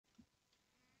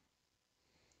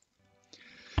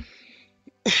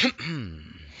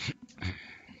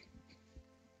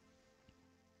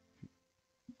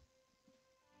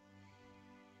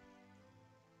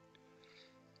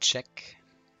Check,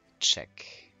 check,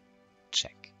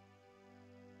 check.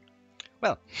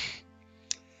 Well,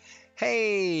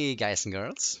 hey guys and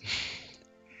girls.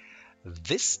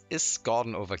 This is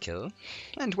Gordon Overkill,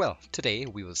 and well, today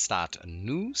we will start a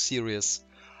new series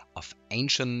of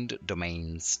Ancient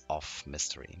Domains of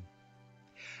Mystery.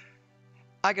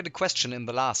 I got a question in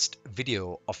the last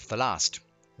video of the last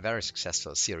very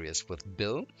successful series with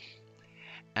Bill,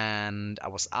 and I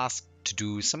was asked to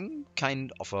do some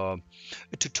kind of a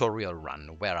tutorial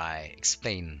run where I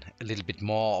explain a little bit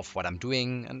more of what I'm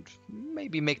doing and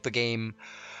maybe make the game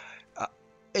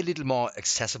a little more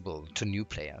accessible to new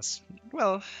players.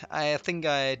 Well, I think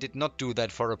I did not do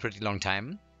that for a pretty long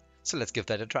time, so let's give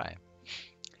that a try.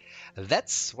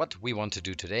 That's what we want to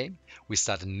do today. We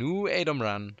start a new ADOM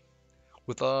run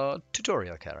with a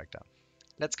tutorial character.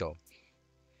 Let's go.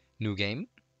 New game.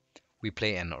 We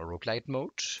play in roguelite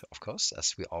mode, of course,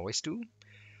 as we always do.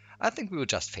 I think we will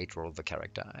just fate roll the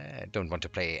character. I don't want to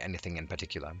play anything in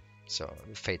particular. So,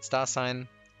 fate star sign,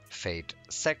 fate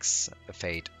sex,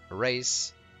 fate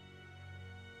race,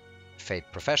 fate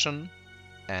profession,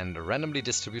 and randomly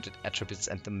distributed attributes,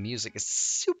 and the music is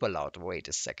super loud. Wait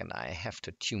a second, I have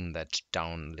to tune that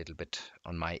down a little bit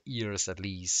on my ears at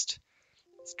least.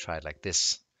 Let's try it like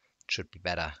this. It should be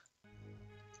better.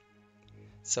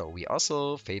 So we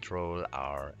also fate roll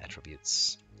our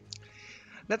attributes.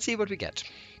 Let's see what we get.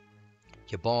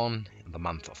 You're born in the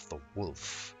month of the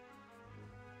wolf.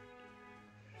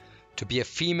 To be a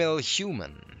female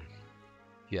human,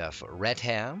 you have red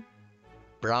hair,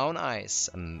 brown eyes,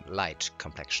 and light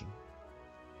complexion.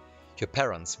 Your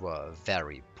parents were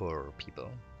very poor people.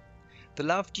 They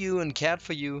loved you and cared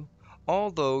for you,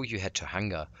 although you had to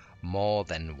hunger more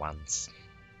than once.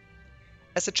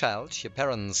 As a child, your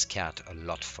parents cared a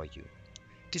lot for you.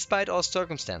 Despite all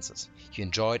circumstances, you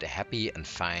enjoyed a happy and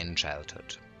fine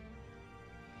childhood.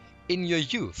 In your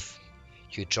youth,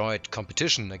 you enjoyed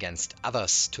competition against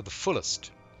others to the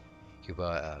fullest. You were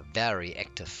a very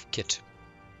active kid.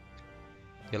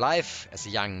 Your life as a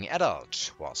young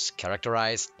adult was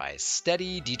characterized by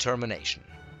steady determination.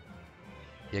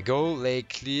 Your goal lay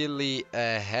clearly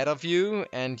ahead of you,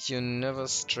 and you never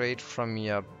strayed from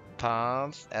your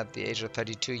path. At the age of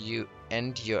 32, you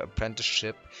end your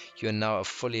apprenticeship. You are now a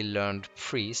fully learned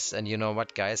priest, and you know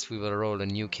what, guys? We will roll a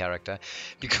new character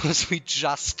because we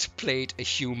just played a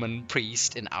human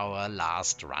priest in our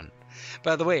last run.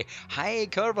 By the way, hi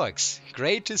Kerbox,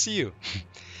 great to see you.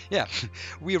 Yeah,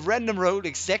 we random rolled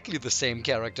exactly the same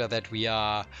character that we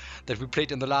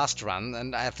played in the last run,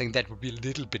 and I think that would be a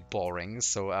little bit boring.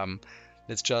 So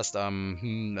let's just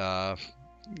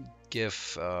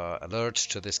give alert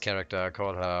to this character,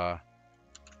 call her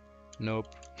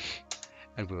nope,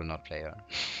 and we will not play her.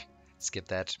 Skip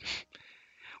that.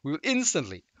 We will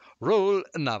instantly roll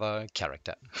another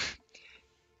character.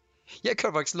 Yeah,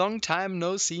 Kerbox, long time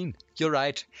no seen. You're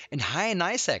right. And hi,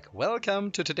 Nisek,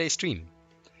 welcome to today's stream.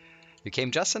 You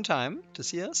came just in time to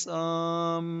see us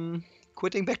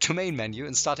quitting back to main menu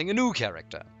and starting a new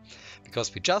character.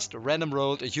 Because we just random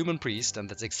rolled a human priest, and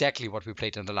that's exactly what we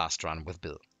played in the last run with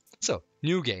Bill. So,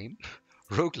 new game,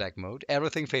 roguelike mode,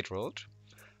 everything fate rolled,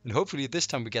 and hopefully this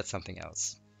time we get something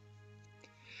else.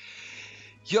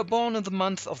 You're born in the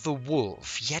month of the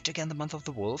wolf, yet again the month of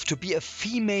the wolf, to be a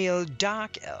female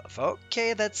dark elf.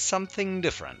 Okay, that's something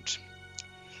different.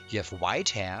 You have white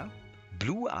hair,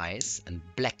 blue eyes, and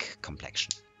black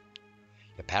complexion.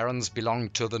 Your parents belong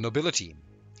to the nobility.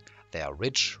 They are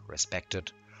rich,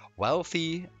 respected,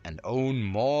 wealthy, and own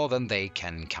more than they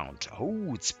can count.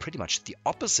 Oh, it's pretty much the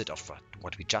opposite of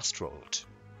what we just rolled.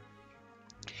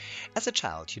 As a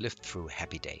child, you lived through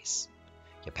happy days.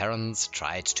 Your parents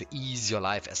tried to ease your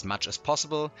life as much as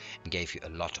possible and gave you a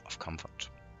lot of comfort.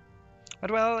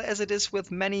 But well, as it is with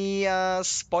many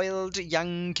spoiled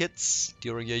young kids,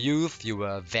 during your youth you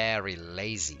were very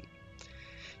lazy.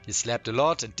 You slept a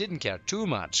lot and didn't care too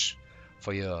much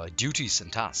for your duties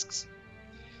and tasks.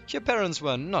 Your parents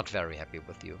were not very happy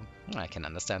with you. I can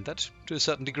understand that to a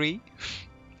certain degree.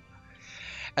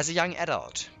 As a young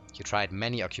adult, you tried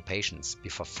many occupations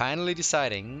before finally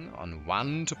deciding on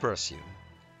one to pursue.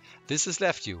 This has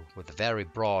left you with a very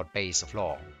broad base of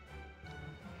law.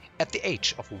 At the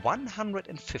age of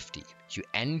 150, you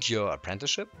end your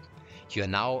apprenticeship. You are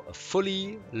now a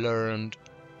fully learned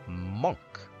monk.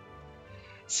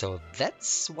 So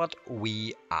that's what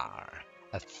we are.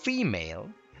 A female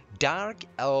dark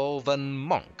elven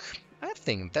monk. I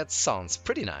think that sounds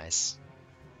pretty nice.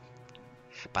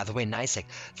 By the way, Nisek,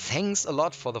 thanks a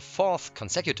lot for the 4th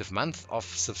consecutive month of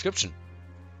subscription.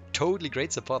 Totally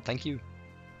great support, thank you.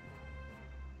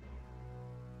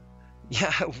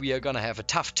 Yeah, we are gonna have a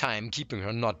tough time keeping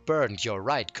her not burned, you're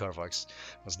right, Curvox.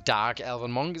 Because Dark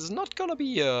Elven Monk is not gonna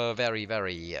be a very,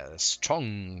 very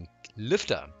strong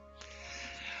lifter.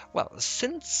 Well,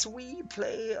 since we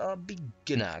play a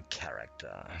beginner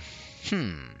character,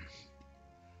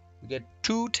 we get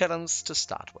 2 talents to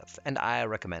start with, and I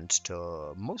recommend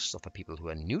to most of the people who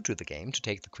are new to the game to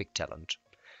take the quick talent.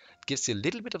 It gives you a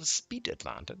little bit of a speed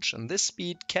advantage, and this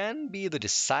speed can be the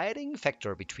deciding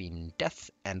factor between death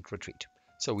and retreat.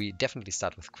 So we definitely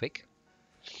start with quick.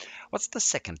 What's the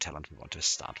second talent we want to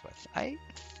start with? I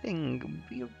think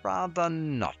we rather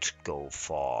not go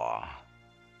for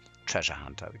Treasure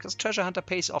Hunter, because Treasure Hunter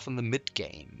pays off in the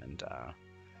mid-game, and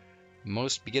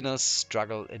most beginners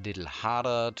struggle a little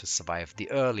harder to survive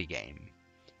the early game.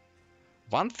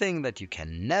 One thing that you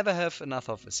can never have enough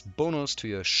of is bonus to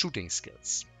your shooting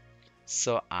skills.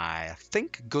 So I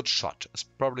think Good Shot is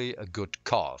probably a good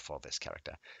call for this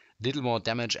character. Little more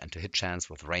damage and to hit chance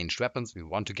with ranged weapons. We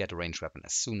want to get a ranged weapon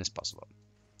as soon as possible.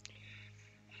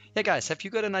 Yeah, guys, have you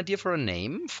got an idea for a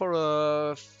name for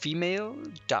a female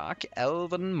Dark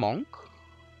Elven Monk?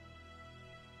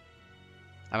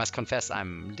 I must confess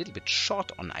I'm a little bit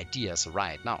short on ideas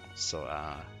right now, so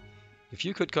if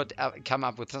you could come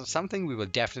up with something, we will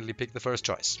definitely pick the first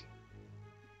choice.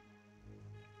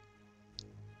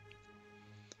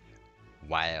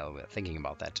 While we're thinking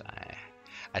about that,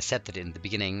 I said that in the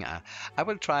beginning, I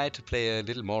will try to play a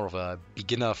little more of a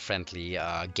beginner-friendly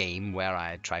game where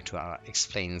I try to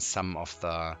explain some of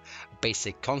the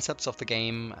basic concepts of the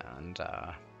game. And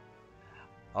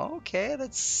okay,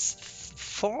 that's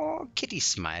 4 kitty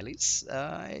smileys.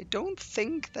 I don't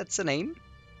think that's a name.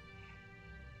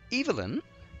 Evelyn,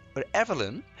 or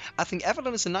Evelyn. I think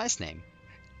Evelyn is a nice name.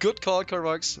 Good call,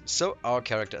 Curvox. So our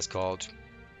character is called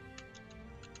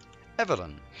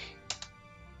Evelyn.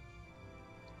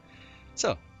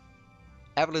 So,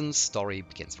 Evelyn's story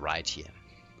begins right here.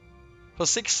 For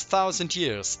 6,000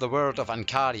 years, the world of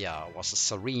Ancadia was a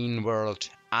serene world,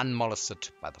 unmolested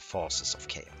by the forces of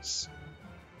chaos.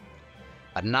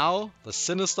 But now, the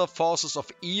sinister forces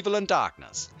of evil and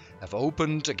darkness have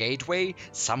opened a gateway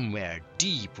somewhere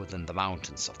deep within the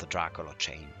mountains of the Dracula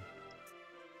chain.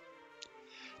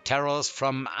 Terrors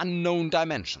from unknown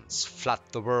dimensions flood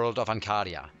the world of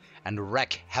Ancadia and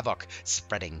wreak havoc,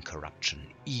 spreading corruption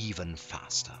even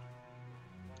faster.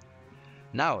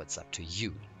 Now it's up to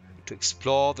you to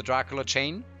explore the Dracula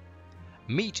chain,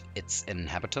 meet its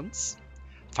inhabitants,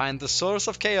 find the source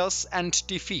of chaos and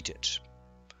defeat it.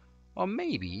 Or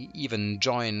maybe even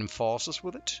join forces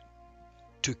with it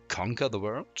to conquer the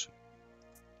world?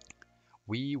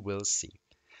 We will see.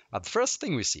 But the first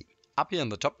thing we see, up here in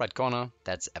the top right corner,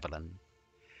 that's Evelyn.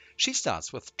 She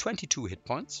starts with 22 hit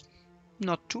points.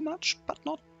 Not too much, but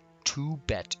not too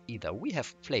bad either. We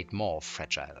have played more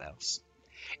fragile elves.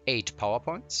 8 power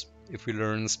points. If we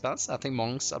learn spells, I think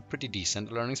monks are pretty decent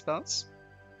at learning spells.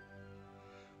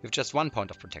 We have just 1 point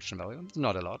of protection value,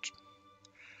 not a lot.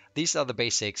 These are the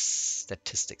basic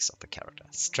statistics of the character.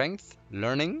 Strength,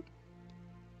 learning.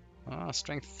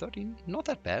 Strength 13, not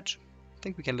that bad. I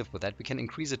think we can live with that. We can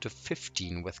increase it to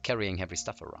 15 with carrying heavy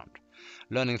stuff around.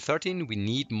 Learning 13, we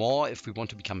need more if we want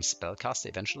to become a spellcaster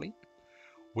eventually.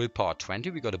 Willpower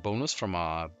 20, we got a bonus from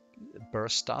our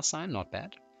burst star sign, not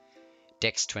bad.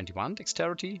 Dex 21,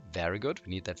 dexterity, very good.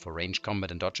 We need that for range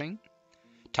combat and dodging.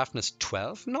 Toughness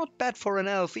 12, not bad for an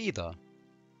elf either.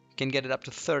 We can get it up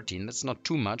to 13, that's not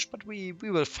too much, but we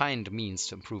will find means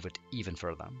to improve it even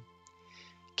further.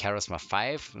 Charisma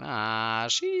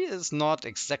 5, she is not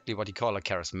exactly what you call a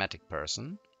charismatic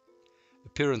person.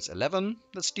 Appearance 11,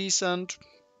 that's decent.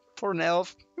 For an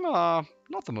elf, not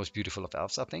the most beautiful of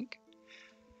elves, I think.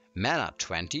 Mana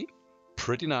 20,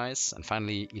 pretty nice. And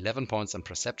finally 11 points on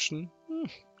perception.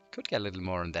 Could get a little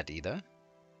more on that either.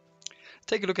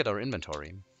 Take a look at our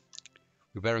inventory.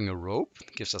 We're wearing a robe,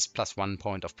 gives us +1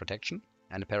 point of protection,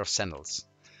 and a pair of sandals.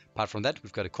 Apart from that,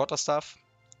 we've got a quarterstaff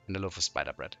and a loaf of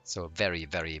spider bread. So very,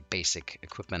 very basic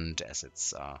equipment as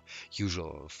it's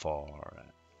usual for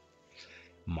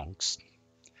monks.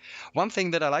 One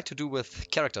thing that I like to do with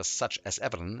characters such as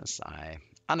Evelyn is I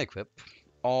unequip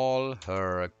all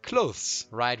her clothes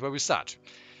right where we start.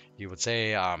 You would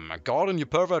say, Gordon, you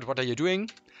pervert, what are you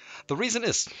doing? The reason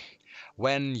is,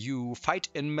 when you fight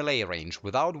in melee range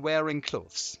without wearing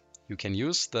clothes, you can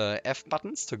use the F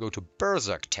buttons to go to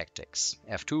Berserk tactics.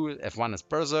 F1 is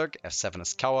Berserk, F7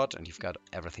 is Coward, and you've got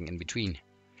everything in between.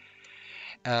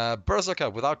 Berserker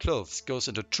without clothes goes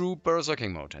into true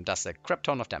Berserking mode and does a crap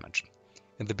ton of damage.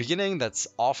 In the beginning, that's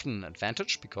often an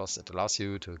advantage because it allows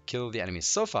you to kill the enemies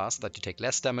so fast that you take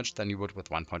less damage than you would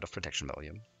with 1 point of protection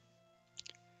value.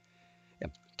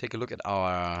 take a look at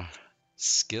our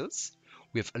skills.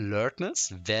 We have alertness,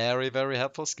 very, very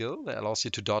helpful skill that allows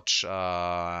you to dodge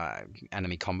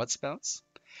enemy combat spells.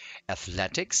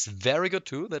 Athletics, very good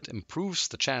too, that improves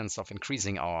the chance of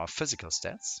increasing our physical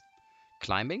stats.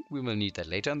 Climbing, we will need that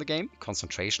later in the game.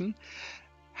 Concentration,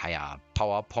 higher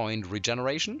power point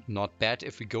regeneration, not bad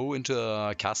if we go into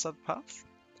a caster path.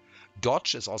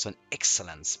 Dodge is also an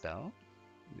excellent spell,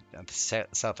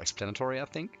 self-explanatory I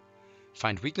think.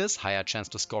 Find weakness, higher chance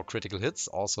to score critical hits,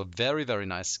 also very, very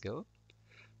nice skill.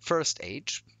 First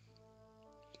aid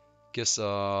gives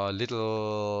a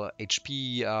little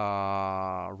HP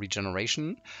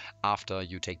regeneration after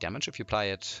you take damage if you apply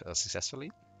it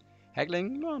successfully.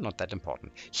 Haggling, no, not that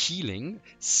important. Healing,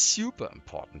 super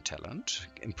important talent,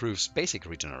 improves basic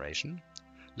regeneration.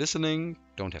 Listening,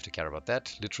 don't have to care about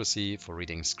that. Literacy for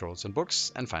reading scrolls and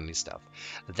books. And finally stealth.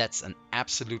 That's an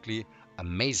absolutely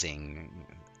amazing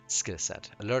skill set.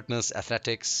 Alertness,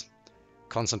 athletics,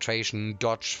 concentration,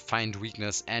 dodge, find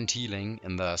weakness, and healing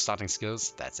in the starting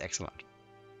skills. That's excellent.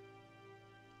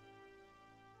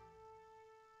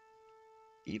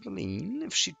 Eveline,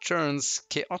 if she turns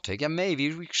chaotic, yeah,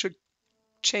 maybe we should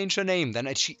change her name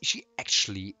then. She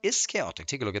actually is chaotic.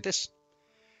 Take a look at this.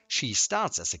 She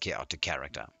starts as a chaotic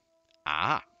character.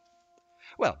 Ah.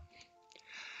 Well,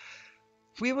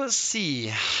 we will see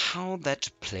how that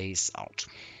plays out.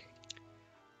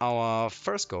 Our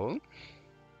first goal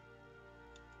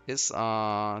is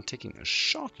taking a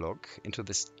short look into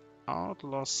this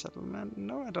outlaw settlement.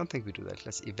 No, I don't think we do that.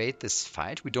 Let's evade this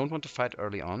fight. We don't want to fight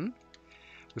early on.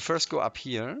 We first go up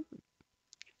here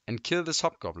and kill this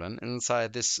hobgoblin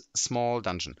inside this small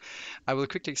dungeon. I will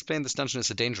quickly explain this dungeon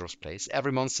is a dangerous place.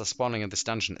 Every monster spawning in this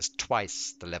dungeon is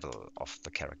twice the level of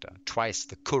the character, twice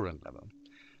the current level.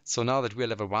 So now that we're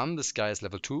level 1, this guy is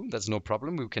level 2. That's no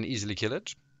problem. We can easily kill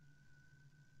it.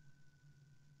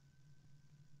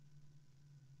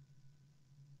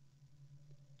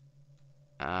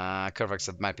 Corvax,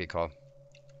 that might be a call.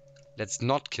 Let's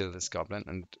not kill this goblin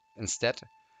and instead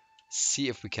see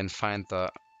if we can find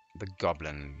the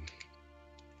goblin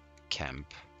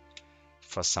camp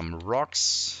for some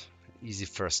rocks. Easy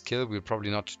first kill. We'll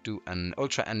probably not do an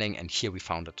ultra ending, and here we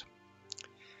found it.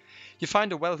 You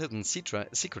find a well-hidden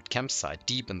secret campsite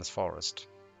deep in this forest.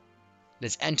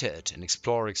 Let's enter it and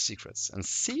explore its secrets and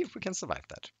see if we can survive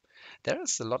that. There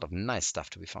is a lot of nice stuff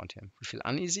to be found here. We feel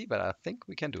uneasy, but I think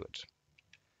we can do it.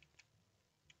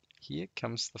 Here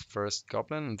comes the first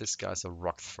goblin, and this guy's a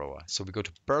rock thrower. So we go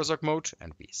to berserk mode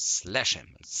and we slash him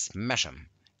and smash him,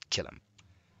 kill him.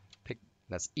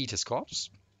 Let's eat his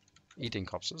corpse. Eating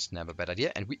corpses, never a bad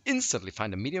idea. And we instantly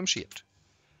find a medium shield.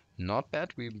 Not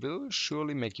bad, we will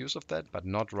surely make use of that, but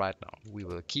not right now. We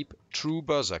will keep true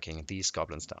berserking these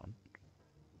goblins down.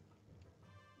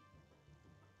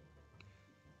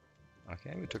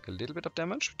 Okay, we took a little bit of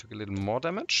damage, we took a little more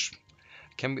damage.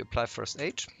 Can we apply first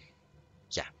aid?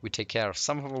 Yeah, we take care of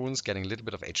some of our wounds, getting a little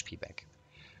bit of HP back.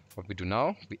 What we do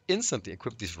now, we instantly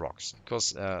equip these rocks,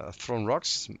 because thrown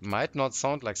rocks might not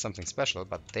sound like something special,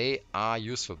 but they are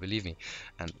useful, believe me.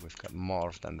 And we've got more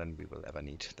of them than we will ever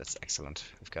need. That's excellent.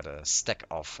 We've got a stack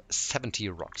of 70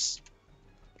 rocks.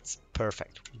 It's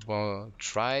perfect. We'll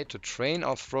try to train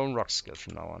our thrown rock skill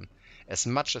from now on, as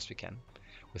much as we can.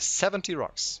 With 70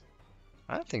 rocks,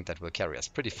 I think that will carry us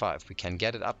pretty far if we can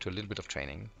get it up to a little bit of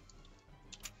training.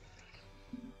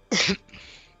 There's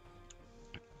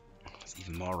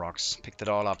even more rocks. Picked it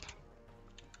all up.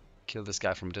 Kill this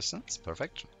guy from a distance.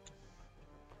 Perfect.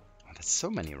 Oh, that's so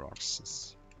many rocks.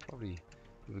 It's probably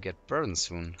we will get burned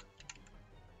soon.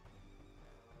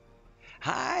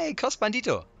 Hi, Cos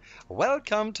Bandito.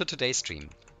 Welcome to today's stream.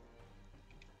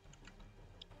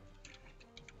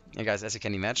 Yeah, guys, as you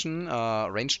can imagine,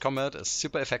 ranged combat is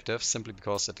super effective simply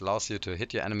because it allows you to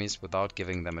hit your enemies without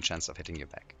giving them a chance of hitting you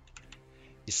back.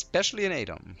 Especially in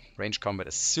ADOM, ranged combat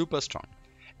is super strong.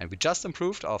 And we just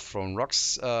improved our thrown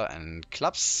rocks and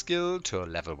clubs skill to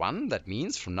level 1. That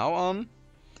means from now on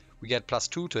we get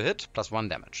 +2 to hit, +1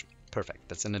 damage. Perfect.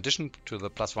 That's in addition to the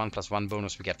 +1/+1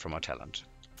 bonus we get from our talent.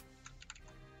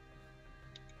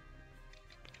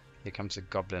 Here comes a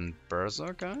goblin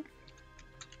berserker.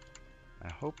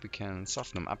 I hope we can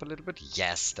soften him up a little bit.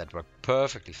 Yes, that worked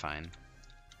perfectly fine.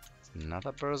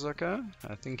 Another berserker.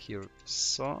 I think he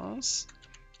saw us.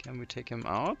 Can we take him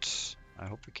out? I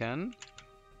hope we can.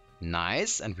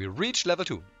 Nice, and we reach level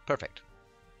 2. Perfect.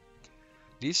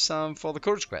 Leave some for the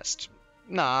courage quest.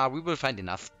 Nah, we will find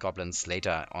enough goblins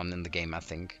later on in the game, I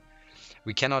think.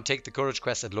 We cannot take the courage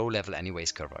quest at low level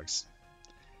anyways, Kervax.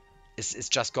 It's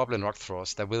just goblin rock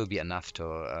throws. There will be enough to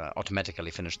automatically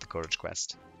finish the courage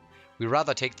quest. We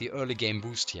rather take the early game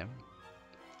boost here.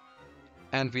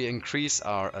 And we increase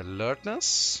our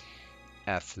alertness,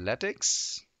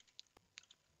 athletics,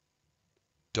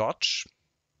 dodge,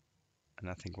 and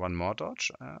I think one more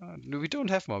dodge. No, we don't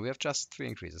have more. We have just 3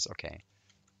 increases. Okay.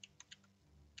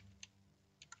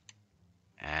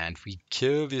 And we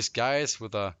kill these guys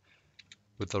with the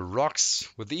rocks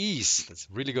with ease. That's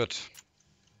really good.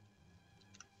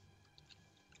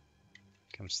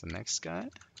 Comes the next guy.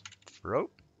 Throw.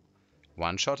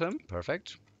 One-shot him.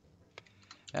 Perfect.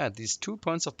 Yeah, these 2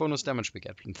 points of bonus damage we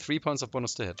get and 3 points of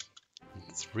bonus to hit.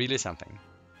 It's really something.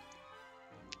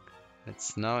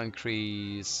 Let's now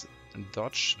increase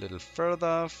dodge a little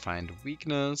further, find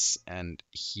weakness and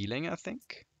healing, I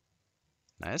think.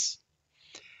 Nice.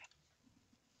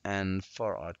 And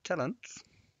for our talent,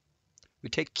 we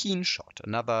take Keen Shot,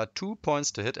 another 2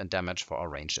 points to hit and damage for our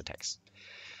ranged attacks.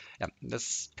 Yeah,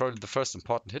 that's probably the first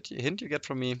important hint you get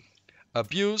from me.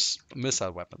 Abuse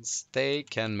missile weapons. They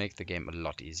can make the game a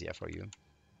lot easier for you.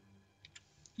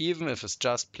 Even if it's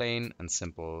just plain and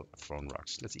simple thrown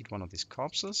rocks. Let's eat one of these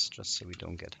corpses, just so we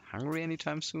don't get hungry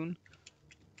anytime soon.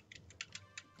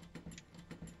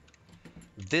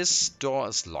 This door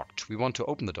is locked. We want to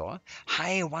open the door.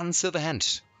 Hi, 1 silver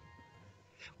hand.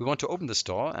 We want to open this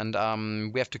door,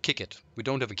 and we have to kick it. We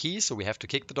don't have a key, so we have to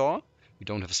kick the door. We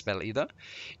don't have a spell either.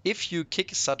 If you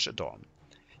kick such a door,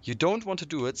 you don't want to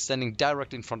do it standing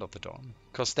directly in front of the door,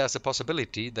 because there's a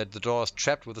possibility that the door is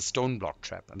trapped with a stone block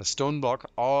trap, and the stone block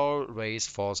always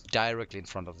falls directly in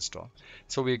front of this door.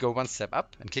 So we go 1 step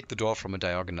up and kick the door from a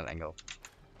diagonal angle.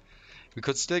 We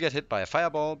could still get hit by a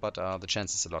fireball, but the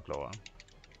chance is a lot lower.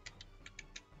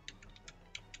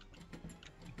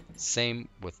 Same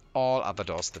with all other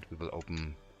doors that we will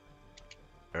open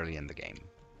early in the game.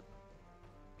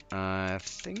 I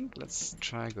think let's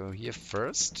try go here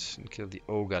first and kill the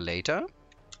ogre later.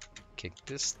 Kick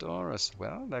this door as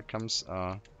well. There comes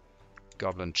a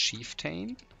goblin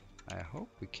chieftain. I hope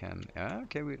we can. Yeah,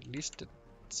 okay, we at least did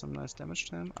some nice damage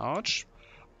to him. Ouch.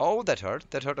 Oh, that hurt.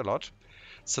 That hurt a lot.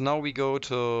 So now we go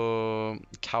to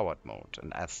coward mode,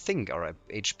 and I think our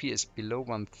HP is below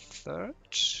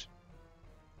 1/3.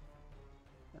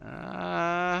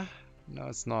 No,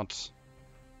 it's not.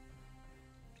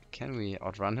 Can we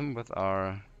outrun him with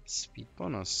our speed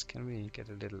bonus? Can we get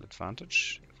a little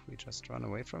advantage if we just run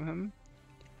away from him?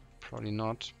 Probably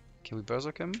not. Can we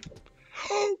berserk him?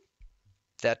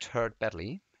 That hurt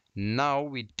badly. Now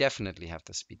we definitely have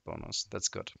the speed bonus. That's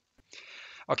good.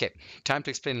 Okay, time to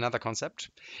explain another concept.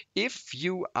 If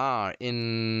you are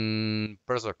in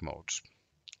berserk mode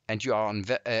and you are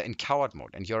in coward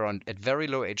mode and you're at very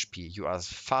low HP, you are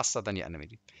faster than your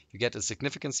enemy. You get a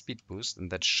significant speed boost,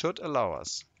 and that should allow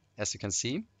us, as you can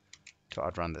see, to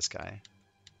outrun this guy.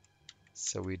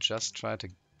 So we just try to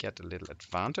get a little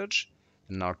advantage,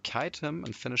 and now kite him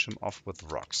and finish him off with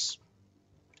rocks.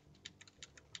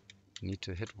 Need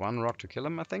to hit 1 rock to kill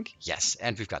him, I think. Yes,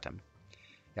 and we've got him.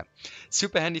 Yeah,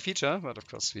 super handy feature, but of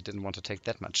course we didn't want to take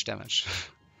that much damage.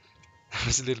 That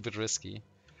was a little bit risky.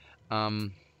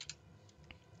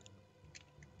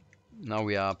 Now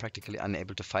we are practically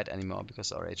unable to fight anymore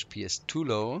because our HP is too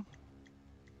low.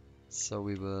 So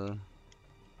we will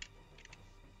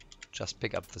just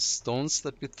pick up the stones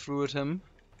that we threw at him.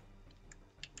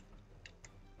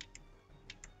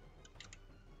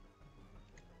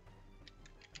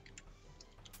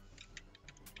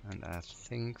 And I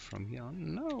think from here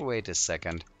on... No, wait a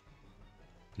second.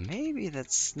 Maybe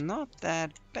that's not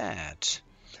that bad.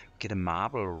 Get a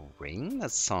marble ring?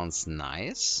 That sounds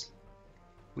nice.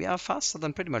 We are faster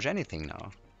than pretty much anything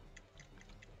now.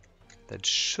 That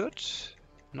should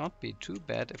not be too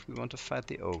bad if we want to fight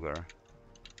the ogre.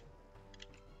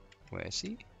 Where is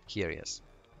he? Here he is.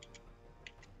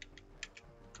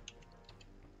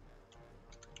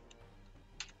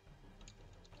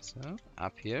 So,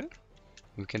 up here.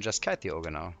 We can just kite the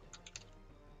ogre now.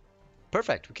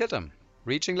 Perfect, we killed him.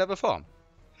 Reaching level 4.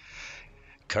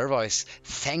 Kervoice,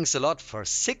 thanks a lot for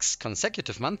 6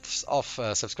 consecutive months of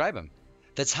subscriber.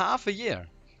 That's half a year.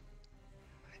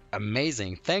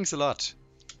 Amazing, thanks a lot.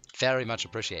 Very much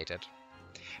appreciated.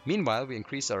 Meanwhile, we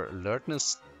increase our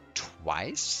alertness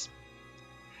twice,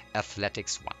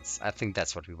 athletics once. I think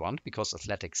that's what we want, because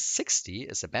athletics 60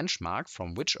 is a benchmark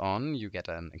from which on you get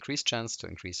an increased chance to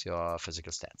increase your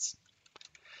physical stats.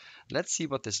 Let's see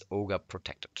what this ogre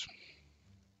protected.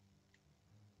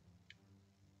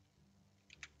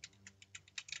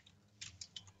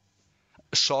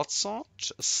 A short sword,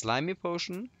 a slimy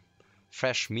potion,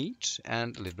 fresh meat,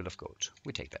 and a little bit of gold.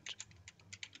 We take that.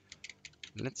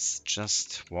 Let's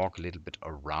just walk a little bit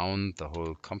around the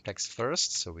whole complex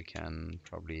first, so we can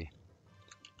probably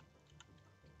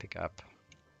pick up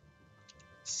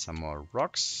some more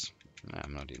rocks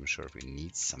I'm not even sure if we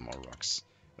need some more rocks.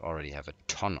 We already have a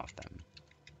ton of them.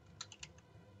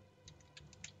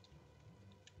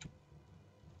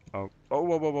 Oh, oh,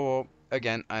 whoa, whoa, whoa, whoa.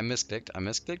 Again, I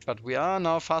misclicked, but we are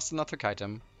now fast enough to kite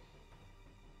him.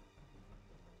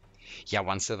 Yeah,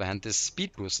 1 silver hand. This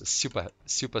speed boost is super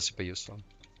useful.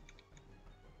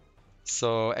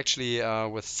 So actually,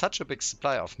 with such a big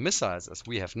supply of missiles as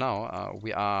we have now,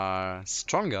 we are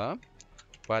stronger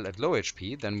while at low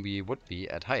HP than we would be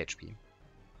at high HP.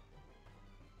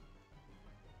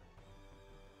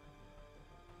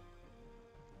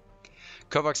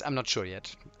 Kovacs, I'm not sure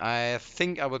yet. I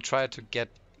think I will try to get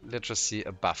literacy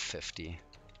above 50.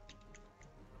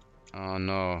 Oh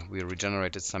no, we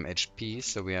regenerated some HP,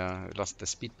 so we lost the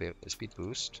speed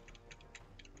boost.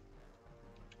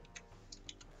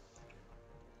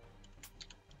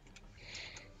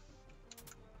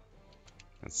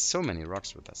 There's so many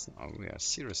rocks with us now. We are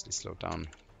seriously slowed down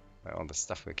by all the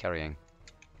stuff we're carrying.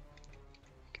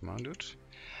 Come on, dude.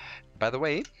 By the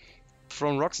way,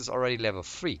 thrown rocks is already level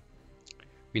 3.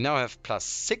 We now have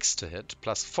 +6 to hit,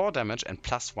 +4 damage, and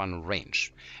 +1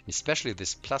 range. Especially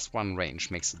this +1 range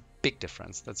makes a big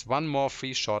difference. That's 1 more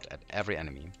free shot at every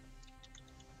enemy.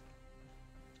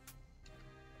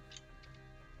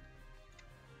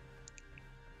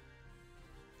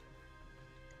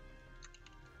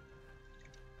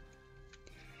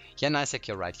 Yeah, Nisek,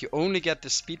 you're right. You only get the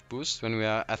speed boost when we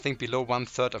are, I think, below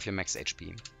 1/3 of your max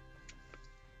HP.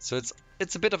 So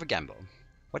it's a bit of a gamble.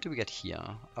 What do we get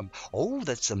here? Oh,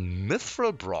 that's a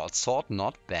mithril broadsword,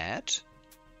 not bad.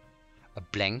 A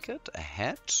blanket, a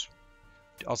hat.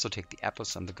 We also take the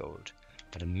apples and the gold.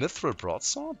 But a mithril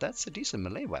broadsword, that's a decent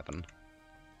melee weapon.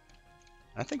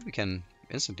 I think we can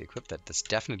instantly equip that. That's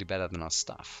definitely better than our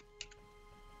stuff.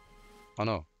 Oh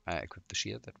no, I equipped the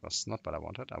shield. That was not what I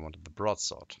wanted. I wanted the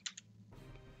broadsword.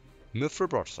 Mithril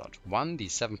broadsword,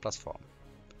 1d7 +4.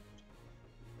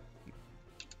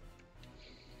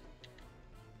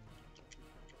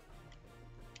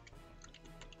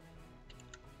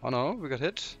 Oh no, we got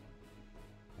hit.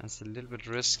 That's a little bit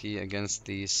risky against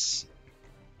these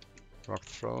rock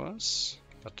throwers,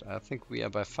 but I think we are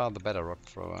by far the better rock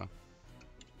thrower.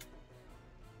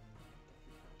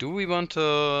 Do we want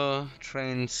to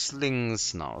train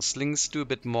slings now? Slings do a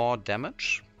bit more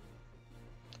damage,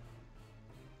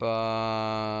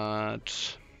 but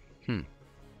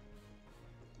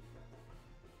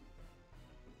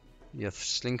yeah,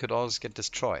 sling could always get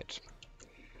destroyed.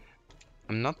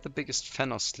 I'm not the biggest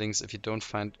fan of slings if you don't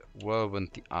find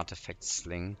Whirlwind the artifact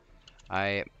sling.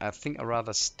 I think I'd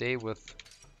rather stay with...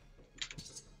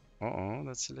 Uh-oh,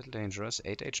 that's a little dangerous.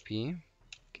 8 HP.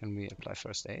 Can we apply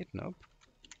first aid? Nope.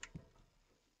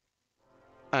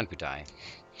 And we die.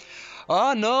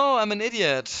 Oh no, I'm an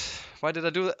idiot. Why did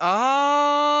I do that?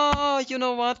 Ah, you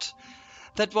know what?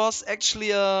 That was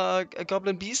actually a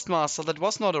Goblin Beastmaster. That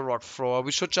was not a rock thrower.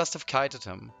 We should just have kited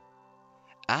him.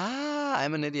 Ah,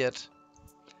 I'm an idiot.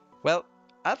 Well,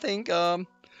 I think,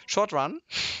 short run.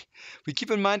 We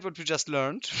keep in mind what we just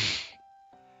learned.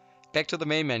 Back to the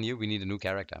main menu, we need a new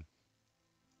character.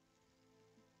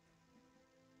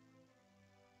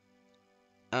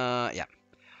 Yeah.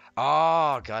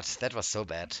 Oh, God, that was so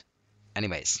bad.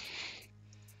 Anyways.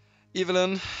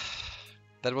 Evelyn,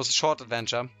 that was a short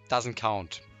adventure. Doesn't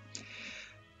count.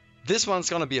 This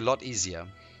one's gonna be a lot easier.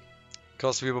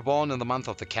 Because we were born in the month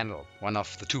of the candle. One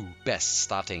of the 2 best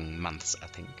starting months, I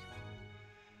think.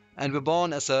 And we're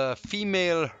born as a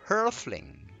female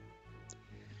Hearthling.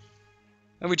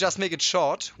 And we just make it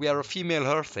short, we are a female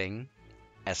Hearthling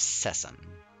assassin.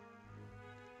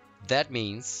 That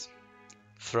means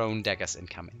thrown daggers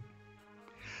incoming.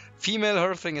 Female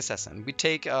Hearthling assassin. We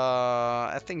take,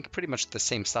 I think, pretty much the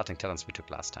same starting talents we took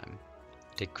last time.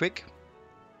 Take quick.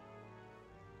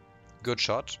 Good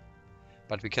shot.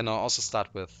 But we can now also start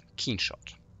with keen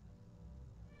shot.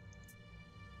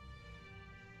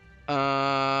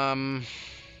 And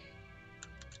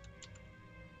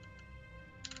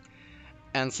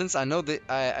since I know that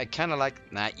I kind of like...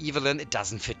 Evelyn, it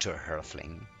doesn't fit to a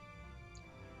Hearthling.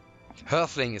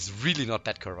 Hearthling is really not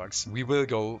that Kovacs. We will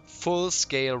go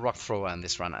full-scale rock thrower in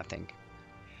this run, I think.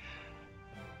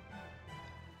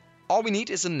 All we need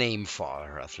is a name for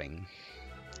our Hearthling.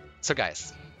 So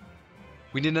guys,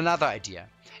 we need another idea.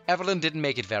 Evelyn didn't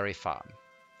make it very far.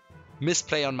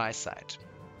 Misplay on my side.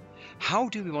 How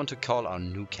do we want to call our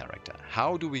new character?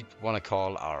 How do we want to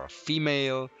call our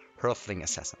female Hearthling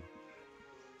assassin?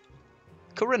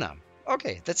 Corinna.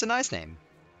 Okay, that's a nice name.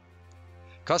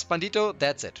 Cos Bandito,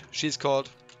 that's it. She's called...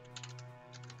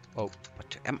 Oh,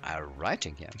 what am I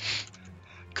writing here?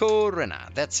 Corinna,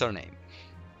 that's her name.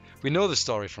 We know the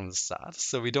story from the start,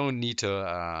 so we don't need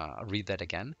to read that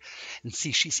again. And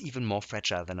see, she's even more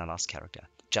fragile than our last character.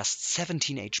 Just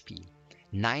 17 HP,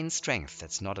 9 strength,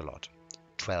 that's not a lot,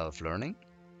 12 learning,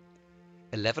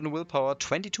 11 willpower,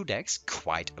 22 dex,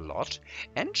 quite a lot,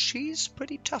 and she's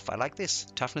pretty tough. I like this.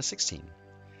 Toughness 16.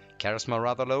 Charisma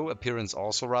rather low, appearance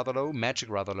also rather low, magic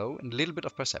rather low, and a little bit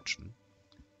of perception.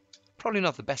 Probably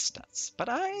not the best stats, but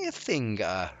I think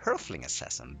a Hurfling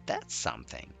Assassin, that's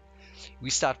something. We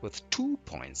start with 2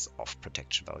 points of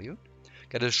protection value,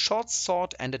 get a short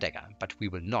sword and a dagger, but we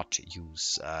will not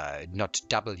use,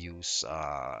 double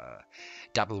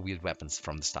wield weapons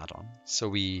from the start on. So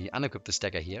we unequip this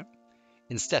dagger here.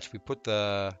 Instead, we put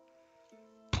the...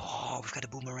 Oh, we've got a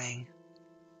boomerang.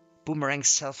 Boomerangs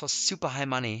sell for super high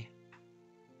money.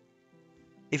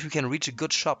 If we can reach a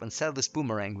good shop and sell this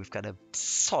boomerang, we've got a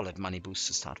solid money boost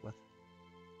to start with.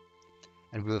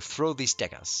 And we'll throw these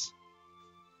daggers.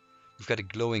 We've got a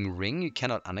glowing ring. You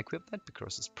cannot unequip that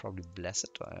because it's probably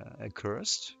blessed or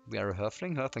cursed. We are a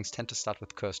Hurfling. Hurflings tend to start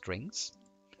with cursed rings.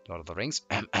 Lord of the Rings.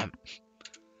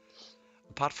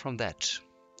 Apart from that,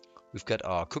 we've got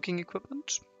our cooking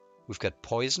equipment. We've got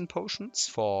poison potions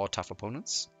for tough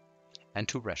opponents. And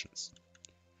 2 rations.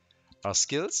 Our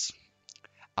skills: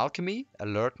 alchemy,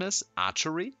 alertness,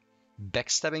 archery,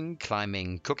 backstabbing,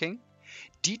 climbing, cooking,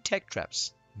 detect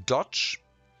traps, dodge,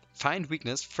 find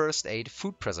weakness, first aid,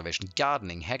 food preservation,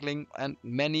 gardening, haggling, and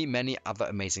many, many other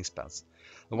amazing spells.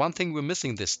 The one thing we're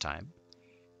missing this time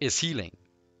is healing.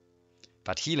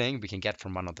 But healing we can get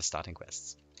from one of the starting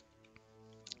quests.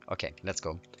 Okay, let's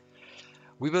go.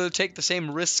 We will take the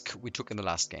same risk we took in the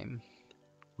last game.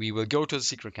 We will go to the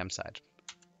secret campsite.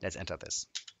 Let's enter this.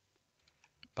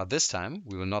 But this time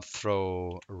we will not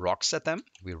throw rocks at them.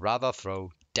 We rather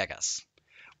throw daggers,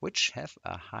 which have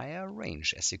a higher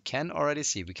range. As you can already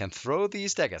see, we can throw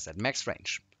these daggers at max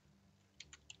range.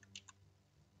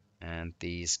 And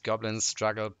these goblins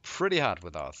struggle pretty hard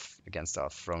with against our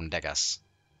thrown daggers.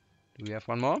 Do we have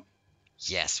one more?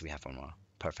 Yes, we have one more.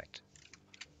 Perfect.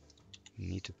 We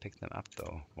need to pick them up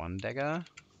though. One dagger,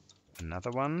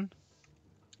 another one.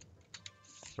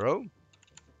 Throw.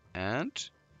 And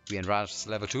we enlarge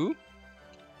level 2.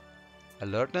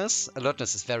 Alertness.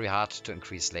 Alertness is very hard to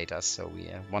increase later, so we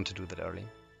want to do that early.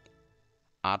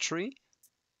 Archery.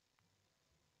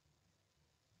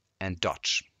 And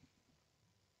dodge.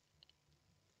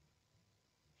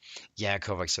 Yeah,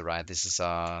 Kovacs, you're right. This is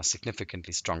a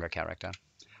significantly stronger character.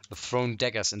 The thrown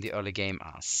daggers in the early game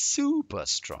are super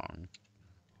strong.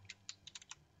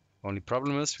 Only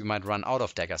problem is we might run out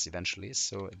of daggers eventually,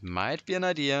 so it might be an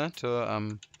idea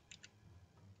to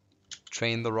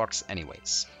train the rocks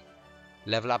anyways.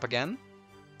 Level up again.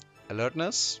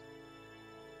 Alertness.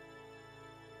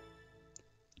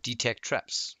 Detect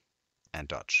traps. And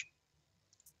dodge.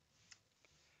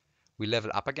 We level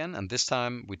up again, and this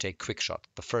time we take Quick Shot.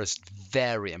 The first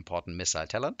very important missile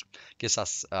talent gives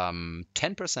us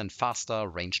 10% faster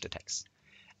ranged attacks.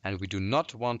 And we do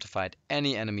not want to fight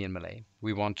any enemy in melee.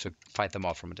 We want to fight them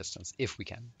all from a distance, if we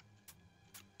can.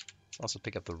 Let's also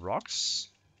pick up the rocks.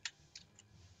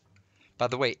 By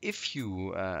the way, if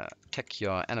you attack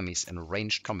your enemies in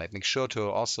ranged combat, make sure to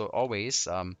also always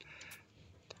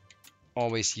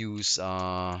use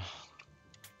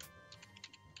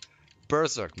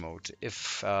Berserk mode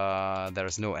if there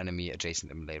is no enemy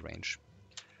adjacent in melee range.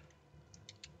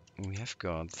 We have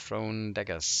got thrown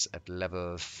daggers at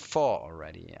level 4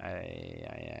 already.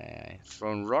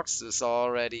 Thrown rocks is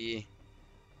already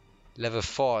level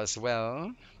 4 as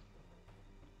well.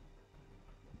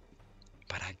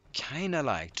 But I kinda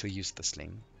like to use the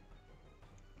sling.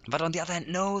 But on the other hand,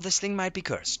 no, the sling might be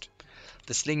cursed.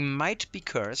 The sling might be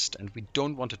cursed, and we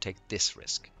don't want to take this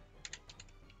risk.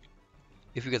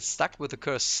 If we get stuck with the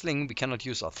cursed sling, we cannot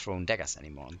use our thrown daggers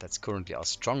anymore. That's currently our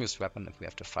strongest weapon if we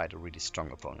have to fight a really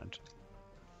strong opponent.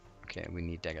 Okay, we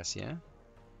need daggers here.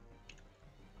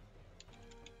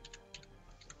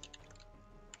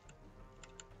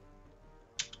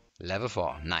 Level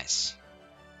 4, nice.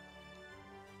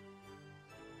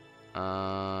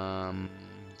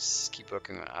 Let's keep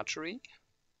working on archery.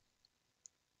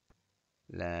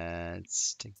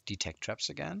 Let's detect traps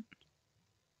again.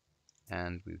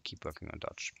 And we'll keep working on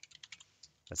dodge.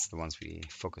 That's the ones we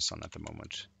focus on at the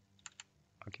moment.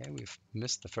 Okay, we've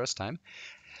missed the first time.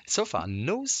 So far,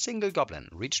 no single goblin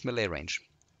reached melee range.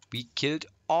 We killed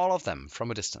all of them from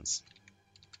a distance.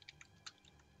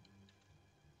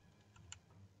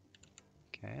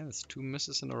 Okay, that's 2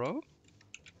 misses in a row.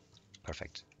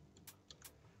 Perfect.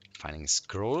 Finding a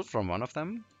scroll from one of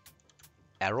them.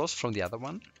 Arrows from the other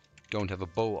one. Don't have a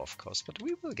bow, of course, but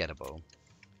we will get a bow.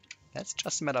 That's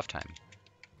just a matter of time.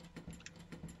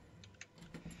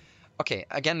 Okay,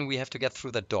 again, we have to get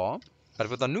through that door. But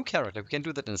with our new character, we can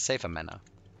do that in a safer manner.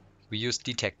 We use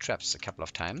detect traps a couple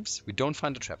of times. We don't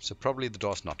find a trap, so probably the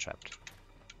door's not trapped.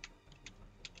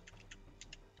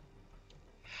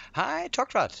 Hi,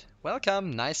 Tokrat.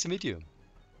 Welcome. Nice to meet you.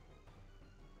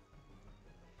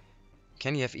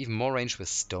 Can you have even more range with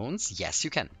stones? Yes,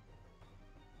 you can.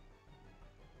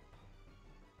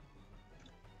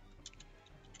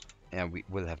 Yeah, we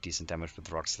will have decent damage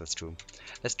with rocks, that's true.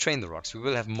 Let's train the rocks. We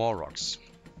will have more rocks.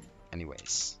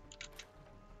 Anyways.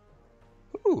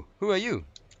 Ooh, who are you?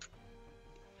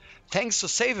 Thanks for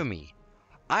saving me.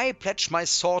 I pledge my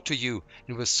sword to you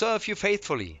and will serve you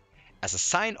faithfully as a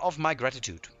sign of my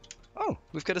gratitude. Oh,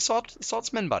 we've got a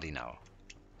swordsman buddy now.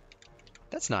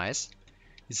 That's nice.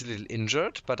 He's a little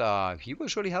injured, but he will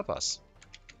surely help us.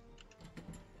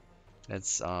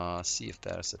 Let's see if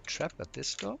there's a trap at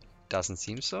this door. Doesn't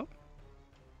seem so.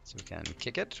 So we can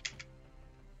kick it.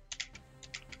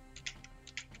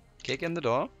 Kick in the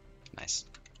door. Nice.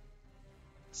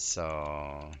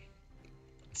 So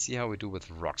let's see how we do with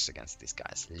rocks against these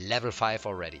guys. Level 5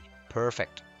 already.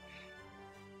 Perfect.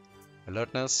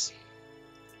 Alertness,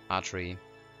 archery,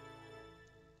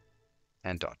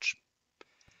 and dodge.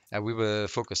 We will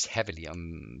focus heavily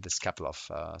on this couple of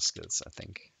skills, I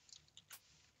think.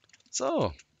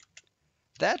 So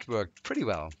that worked pretty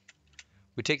well.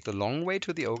 We take the long way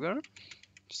to the ogre.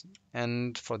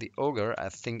 And for the ogre, I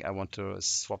think I want to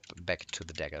swap back to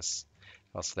the daggers,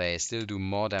 because they still do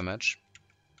more damage.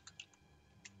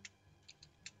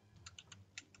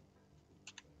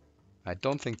 I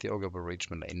don't think the ogre will reach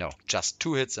melee. No, just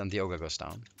 2 hits and the ogre goes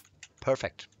down.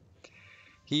 Perfect.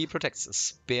 He protects a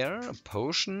spear, a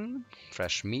potion,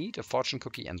 fresh meat, a fortune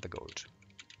cookie, and the gold.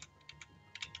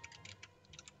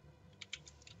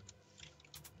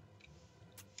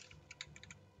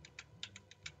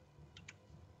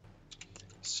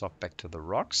 Swap back to the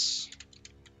rocks.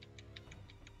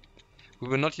 We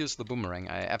will not use the boomerang.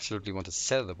 I absolutely want to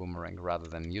sell the boomerang rather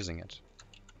than using it.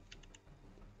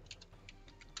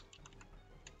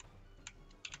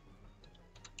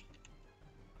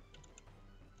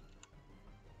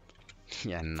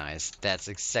 Yeah, nice. That's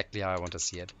exactly how I want to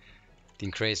see it. The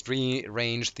increased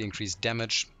range, the increased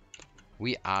damage.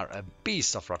 We are a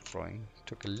beast of rock throwing.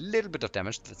 Took a little bit of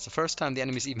damage. That's the first time the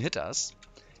enemies even hit us.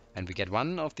 And we get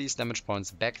one of these damage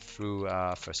points back through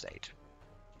first aid.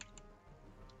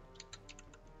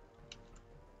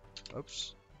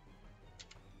 Oops.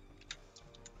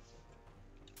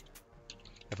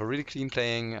 If we're really clean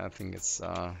playing, I think it's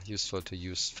useful to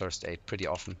use first aid pretty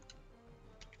often.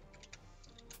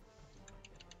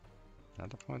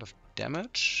 Another point of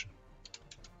damage.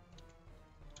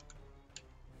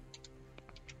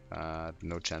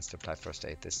 No chance to apply first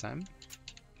aid this time.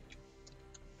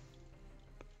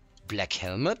 Black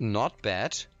helmet, not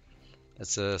bad.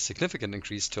 That's a significant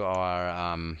increase to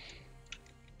our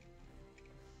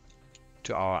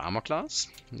armor class,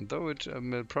 though it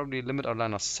will probably limit our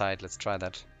line of sight. Let's try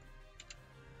that.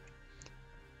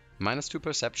 -2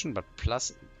 perception, but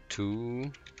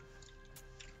 +2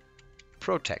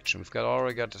 protection. We've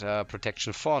already got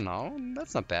protection 4 now.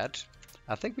 That's not bad.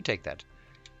 I think we take that.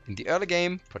 In the early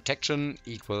game, protection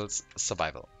equals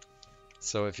survival.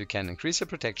 So if you can increase your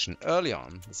protection early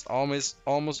on, it's almost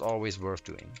always worth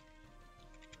doing.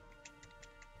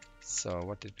 So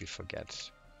what did we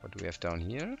forget? What do we have down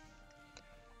here?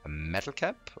 A metal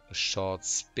cap, a short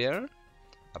spear,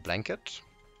 a blanket,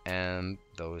 and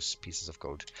those pieces of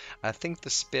gold. I think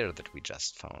the spear that we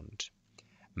just found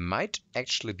might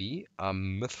actually be a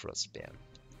mithril spear.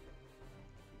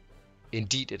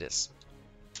 Indeed it is.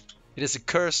 It is a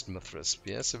cursed mithril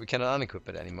spear, so we cannot unequip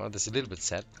it anymore. This is a little bit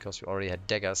sad, because we already had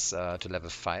daggers to level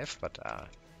 5, but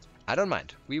I don't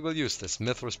mind. We will use this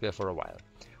mithril spear for a while.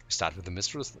 We start with the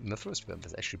mithril spear.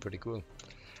 That's actually pretty cool.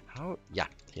 How? Yeah,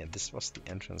 this was the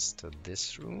entrance to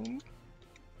this room.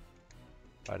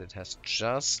 But it has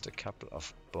just a couple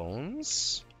of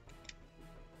bones.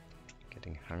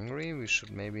 Getting hungry. We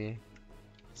should maybe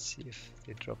see if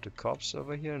they dropped a corpse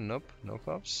over here. Nope, no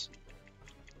corpse.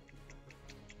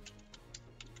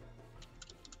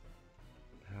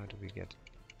 How do we get...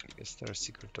 Is there a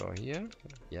secret door here?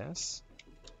 Yes.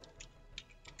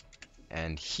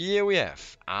 And here we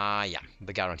have... yeah,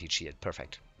 the guaranteed shield.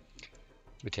 Perfect.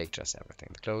 We take just everything.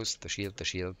 The clothes, the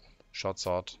shield, short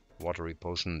sword, watery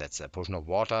potion. That's a potion of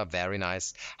water. Very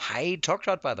nice. Hi,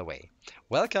 Tokrat, by the way.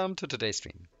 Welcome to today's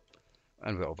stream.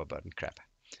 And we're overburdened. Crap.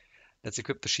 Let's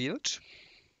equip the shield.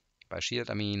 By shield,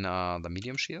 I mean the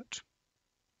medium shield.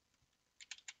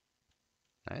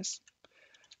 Nice.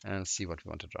 And see what we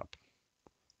want to drop.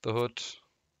 The hood.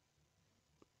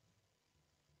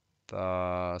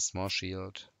 The small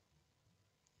shield.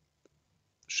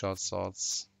 short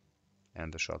swords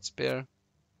and the short spear.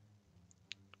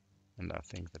 And I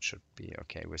think that should be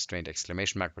okay. We're trained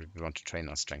exclamation mark, but we want to train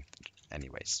our strength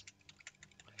anyways.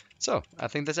 So I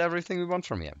think that's everything we want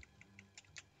from here.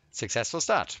 Successful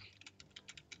start.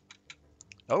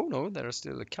 Oh no, there are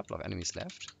still a couple of enemies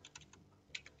left.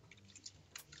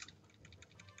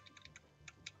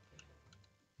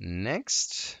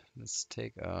 Next, let's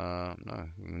take no,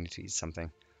 we need to eat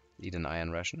something. Eat an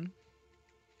iron ration.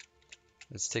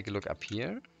 Let's take a look up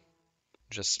here.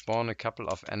 Just spawn a couple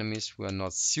of enemies who are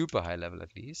not super high level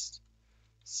at least.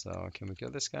 So can we kill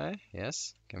this guy?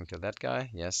 Yes. Can we kill that guy?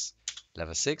 Yes.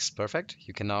 Level 6, perfect.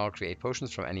 You can now create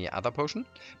potions from any other potion.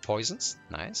 Poisons,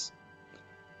 nice.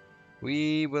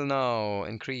 We will now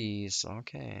increase,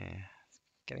 okay.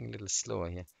 Getting a little slower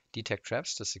here. Detect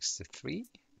traps to 63.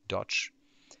 Dodge.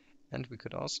 And we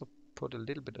could also put a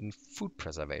little bit in food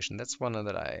preservation. That's one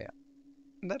that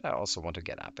I also want to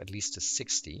get up, at least to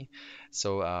 60.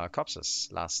 So corpses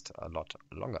last a lot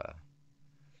longer.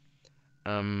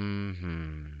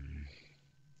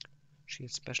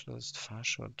 Shield specialist, far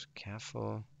shot,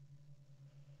 careful.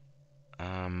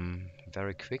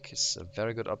 Very quick is a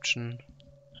very good option.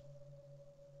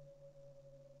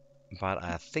 But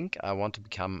I think I want to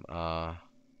become a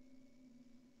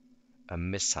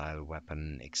missile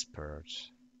weapon expert.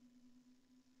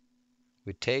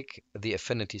 We take the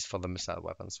affinities for the missile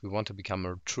weapons. We want to become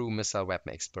a true missile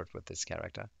weapon expert with this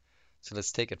character. So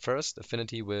let's take it first.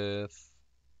 Affinity with...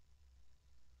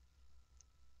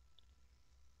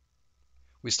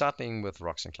 We're starting with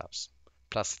rocks and clubs.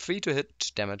 +3 to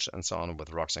hit damage and so on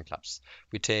with rocks and clubs.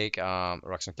 We take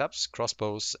rocks and clubs,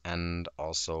 crossbows, and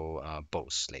also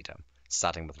bows later.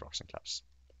 Starting with rocks and clubs.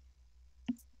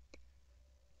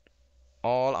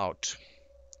 All out.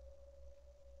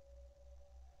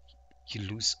 You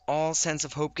lose all sense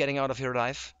of hope getting out of here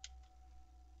alive,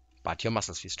 but your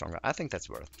muscles feel stronger. I think that's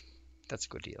worth. That's a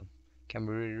good deal. Can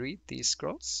we read these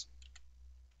scrolls?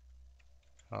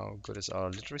 How good is our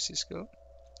literacy skill?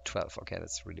 12. Okay,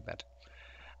 that's really bad.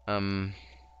 Can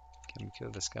we kill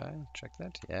this guy? Check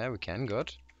that. Yeah, we can.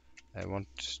 Good. I want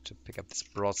to pick up this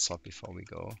broadsword before we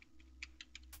go.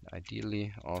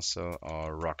 Ideally, also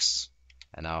our rocks.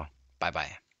 And now,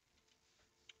 bye-bye.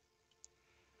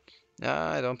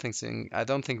 I don't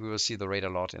think we will see the raid a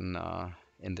lot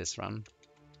in this run.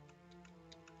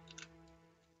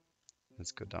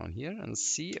 Let's go down here and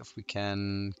see if we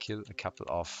can kill a couple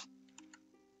of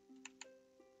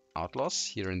outlaws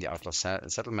here in the outlaw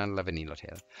settlement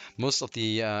Lavenilotale. Most of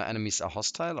the enemies are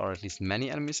hostile, or at least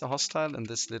many enemies are hostile in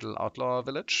this little outlaw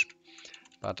village.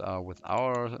 But with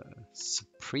our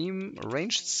supreme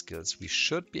ranged skills, we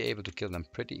should be able to kill them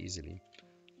pretty easily.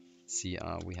 See,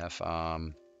 we have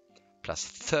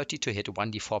 +30 to hit,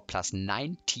 1d4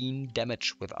 +19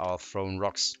 damage with our thrown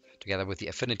rocks. Together with the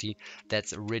affinity,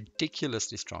 that's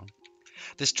ridiculously strong.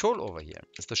 This troll over here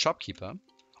is the shopkeeper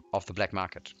of the black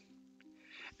market.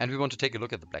 And we want to take a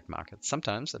look at the black market.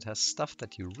 Sometimes it has stuff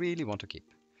that you really want to keep.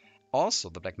 Also,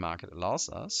 the black market allows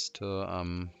us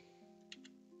to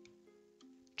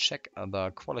check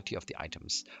the quality of the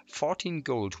items. 14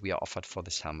 gold we are offered for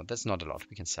this helmet. That's not a lot.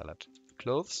 We can sell it.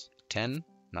 Clothes, 10.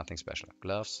 Nothing special.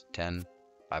 Gloves, 10.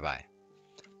 Bye-bye.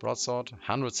 Broadsword,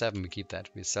 107. We keep that.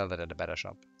 We sell that at a better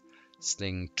shop.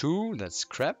 Sling 2, that's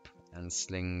crap. And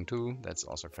sling 2, that's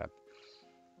also crap.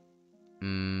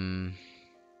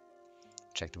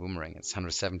 Check the boomerang. It's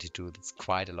 172. That's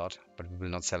quite a lot, but we will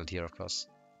not sell it here, of course.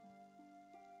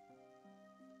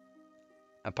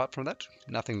 Apart from that,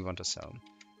 nothing we want to sell.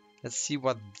 Let's see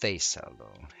what they sell,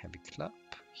 though. Heavy club,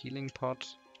 healing pot.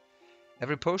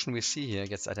 Every potion we see here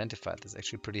gets identified. That's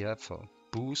actually pretty helpful.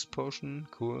 Boost potion,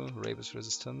 cool. Rabies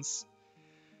resistance.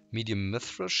 Medium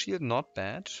mithril shield, not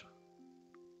bad.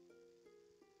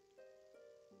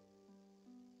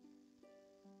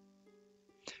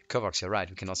 Kovacs, you're right.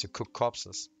 We can also cook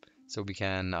corpses, so we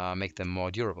can make them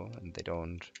more durable and they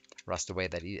don't rust away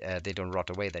that they don't rot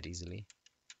away that easily.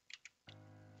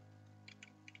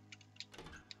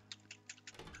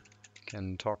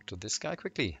 Can talk to this guy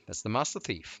quickly. That's the master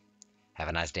thief. Have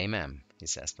a nice day, ma'am, he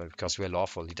says, but because we're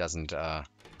lawful, he doesn't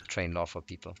train lawful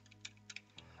people.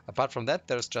 Apart from that,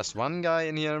 there's just one guy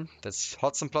in here. That's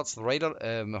Hotzenplotz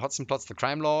the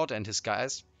crime lord and his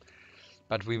guys.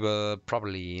 But we will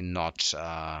probably not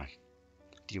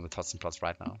deal with Hotzenplotz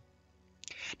right now.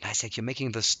 Nice, like you're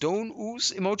making the stone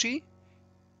ooze emoji?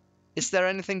 Is there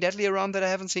anything deadly around that I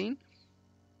haven't seen?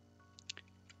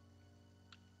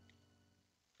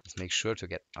 Let's make sure to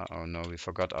get... Oh no, we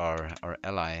forgot our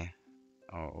ally.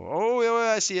 Oh,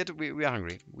 I see it. We are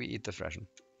hungry. We eat the ration.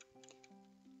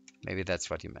 Maybe that's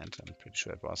what you meant. I'm pretty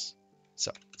sure it was.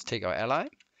 So, let's take our ally.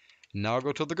 Now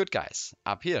go to the good guys,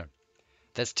 up here.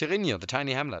 That's Tirinho, the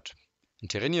tiny hamlet. And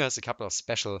Tirinho has a couple of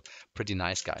special, pretty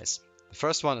nice guys. The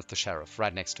first one is the sheriff,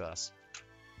 right next to us.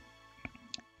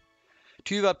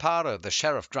 Tyvar Pare, the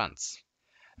sheriff, grunts.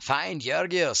 Find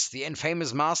Georgios, the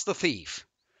infamous master thief.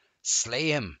 Slay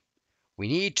him. We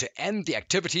need to end the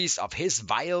activities of his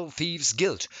vile thieves'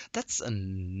 guild. I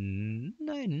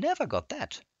never got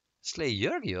that. Slay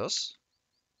Georgios?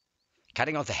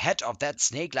 Cutting off the head of that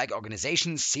snake-like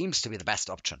organization seems to be the best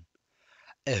option.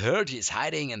 I heard he is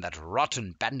hiding in that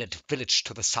rotten bandit village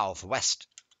to the southwest.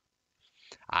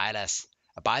 Aye, lass,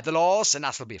 abide the laws and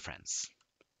us will be friends.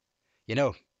 You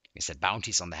know, we set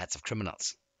bounties on the heads of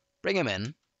criminals. Bring him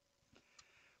in.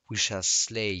 We shall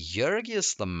slay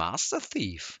Georgios the master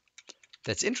thief.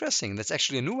 That's interesting. That's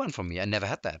actually a new one for me. I never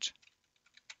had that.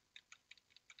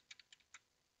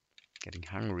 Getting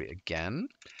hungry again.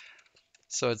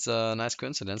 So it's a nice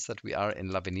coincidence that we are in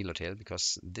La Venilotail,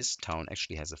 because this town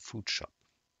actually has a food shop.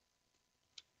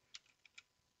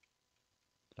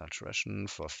 Large ration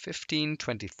for 15,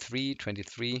 23,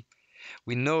 23.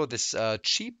 We know this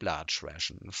cheap large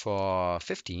ration for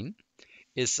 15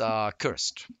 is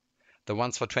cursed. The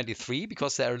ones for 23,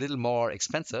 because they're a little more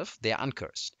expensive, they are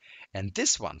uncursed. And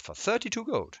this one for 32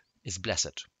 gold is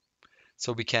blessed.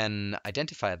 So we can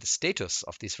identify the status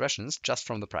of these rations just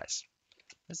from the price.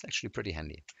 That's actually pretty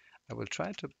handy. I will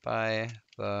try to buy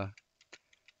the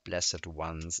blessed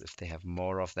ones if they have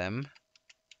more of them,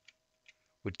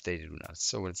 which they do not.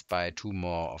 So let's buy 2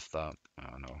 more of the...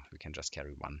 Oh no, we can just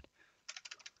carry 1.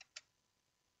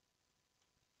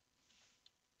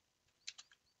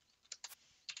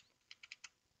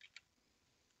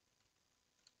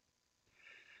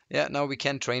 Yeah, now we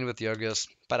can train with Georgios,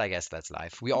 but I guess that's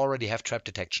life. We already have trap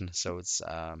detection, so it's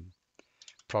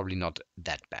probably not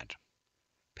that bad.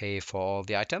 Pay for all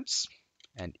the items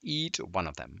and eat 1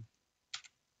 of them.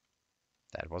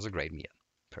 That was a great meal.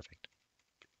 Perfect.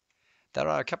 There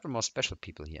are a couple more special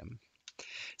people here.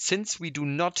 Since we do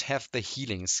not have the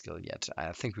healing skill yet,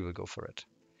 I think we will go for it.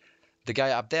 The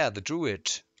guy up there, the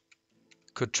druid,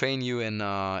 could train you in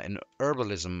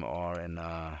herbalism or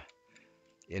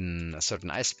in a certain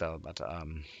ice spell, but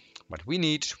what we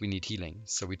need healing.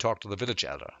 So we talk to the village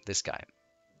elder, this guy.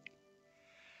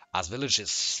 Our village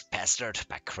is pestered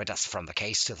by critters from the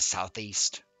caves to the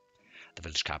southeast. The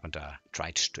village carpenter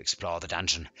tried to explore the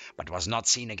dungeon, but was not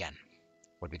seen again.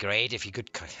 Would be great if he could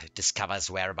discover his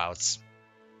whereabouts.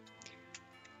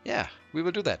 Yeah, we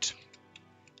will do that.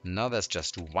 Now there's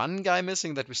just 1 guy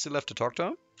missing that we still have to talk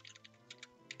to.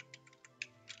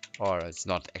 Or it's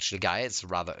not actually a guy, it's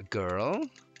rather a girl.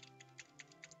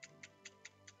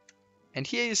 And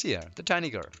here you see her, the tiny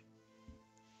girl.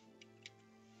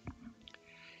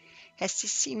 Has you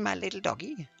seen my little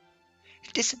doggy?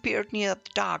 It disappeared near the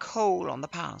dark hole on the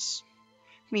pass.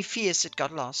 Me fears it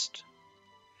got lost.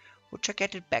 Would you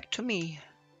get it back to me?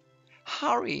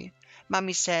 Hurry,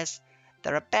 Mummy says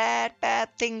there are bad,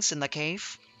 bad things in the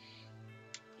cave.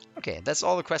 Okay, that's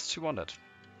all the quests we wanted.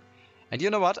 And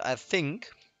you know what? I think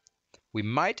we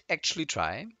might actually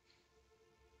try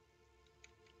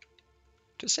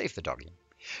to save the doggy.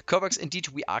 Kovacs, indeed,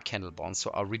 we are Candleborn,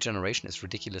 so our regeneration is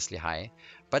ridiculously high.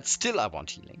 But still I want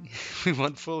healing. We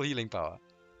want full healing power.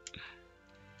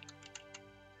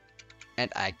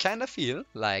 And I kind of feel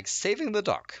like saving the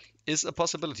dog is a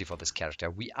possibility for this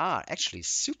character. We are actually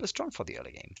super strong for the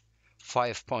early game.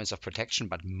 5 points of protection,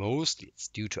 but mostly it's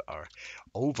due to our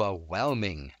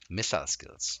overwhelming missile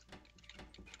skills,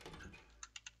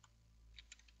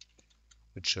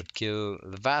 which should kill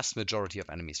the vast majority of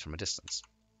enemies from a distance.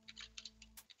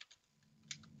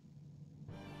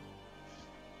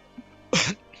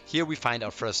 Here we find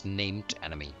our first named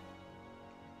enemy.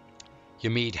 You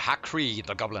meet Hakri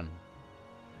the Goblin.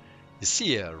 You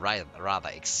see a rather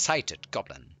excited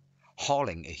goblin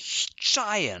hauling a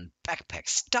giant backpack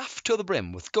stuffed to the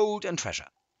brim with gold and treasure.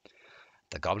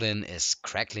 The goblin is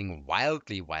crackling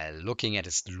wildly while looking at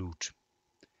his loot.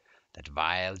 What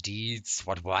vile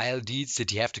deeds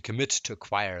did he have to commit to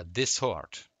acquire this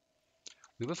hoard?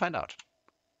 We will find out.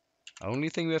 Only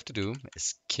thing we have to do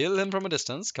is kill him from a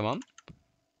distance. Come on.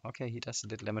 Okay, he does a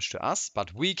little damage to us,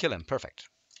 but we kill him. Perfect.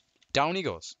 Down he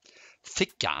goes.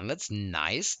 Thick gauntlets,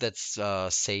 nice. That's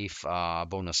safe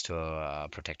bonus to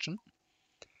protection.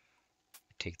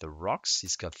 Take the rocks.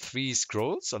 He's got 3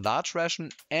 scrolls, a large ration,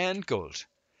 and gold.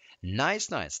 Nice,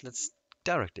 nice. Let's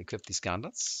directly equip these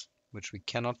gauntlets, which we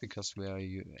cannot because we are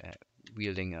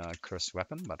wielding a cursed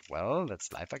weapon. But well,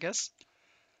 that's life, I guess.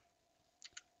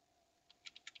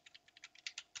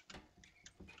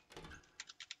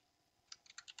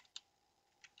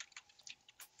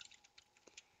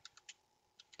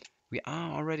 We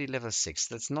are already level 6.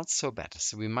 That's not so bad.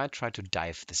 So we might try to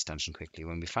dive this dungeon quickly.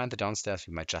 When we find the downstairs,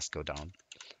 we might just go down.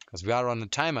 Because we are on a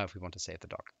timer if we want to save the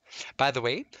dog. By the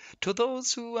way, to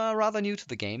those who are rather new to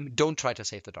the game, don't try to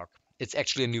save the dog. It's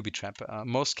actually a newbie trap.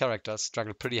 Most characters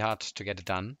struggle pretty hard to get it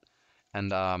done.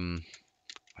 And well,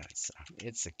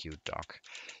 it's a cute dog.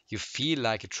 You feel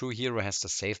like a true hero has to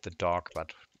save the dog,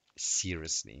 but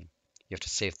seriously, you have to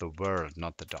save the world,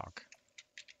 not the dog.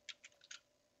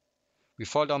 We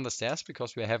fall down the stairs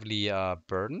because we are heavily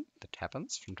burdened. That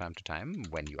happens from time to time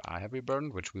when you are heavily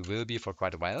burdened, which we will be for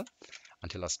quite a while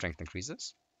until our strength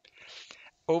increases.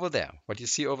 Over there, what you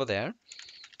see over there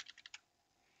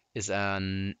is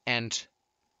an ant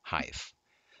hive.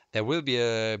 There will be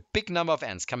a big number of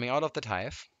ants coming out of that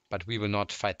hive, but we will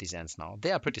not fight these ants now.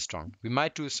 They are pretty strong. We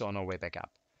might do so on our way back up.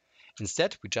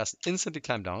 Instead, we just instantly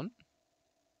climb down.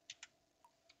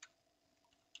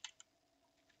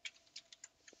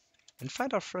 And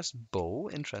find our first bow.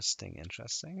 Interesting,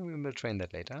 interesting. We will train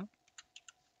that later.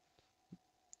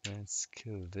 Let's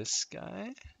kill this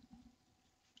guy.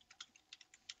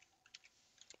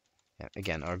 Yeah,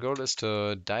 again, our goal is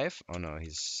to dive. Oh no,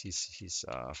 he's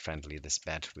friendly, this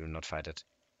bat. We will not fight it.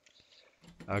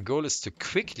 Our goal is to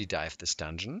quickly dive this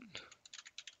dungeon.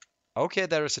 Okay,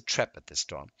 there is a trap at this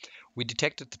door. We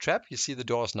detected the trap. You see the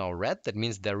door is now red. That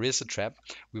means there is a trap.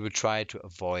 We will try to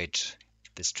avoid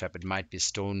this trap. It might be a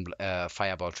stone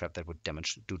fireball trap that would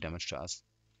do damage to us.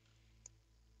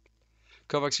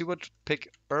 Kovacs, you would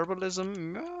pick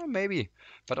herbalism? Maybe.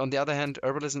 But on the other hand,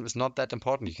 herbalism is not that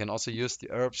important. You can also use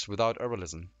the herbs without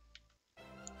herbalism.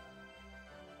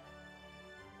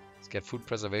 Let's get food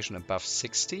preservation above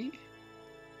 60.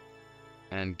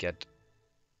 And get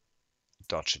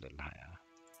dodge a little higher.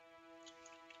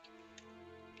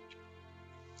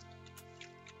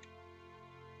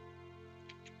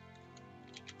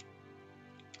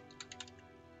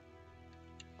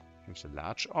 Here's a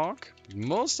large orc.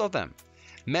 Most of them.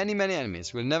 Many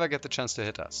enemies will never get the chance to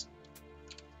hit us.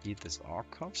 Eat this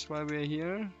orc corpse while we're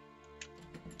here.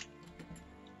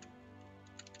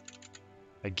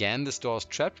 Again, this door is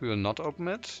trapped. We will not open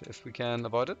it if we can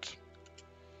avoid it.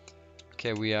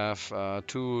 Okay, we have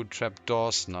 2 trapped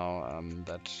doors now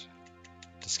that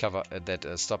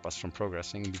stop us from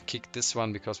progressing. We kicked this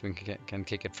one because we can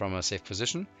kick it from a safe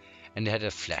position, and it had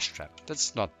a flash trap.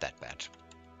 That's not that bad.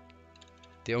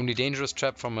 The only dangerous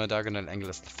trap from a diagonal angle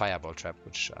is the fireball trap,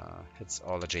 which hits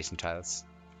all adjacent tiles.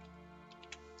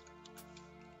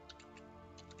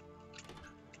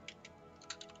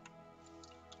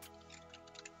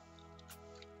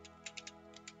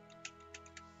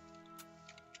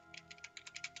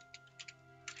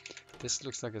 This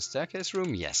looks like a staircase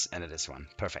room. Yes, and it is one.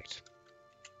 Perfect.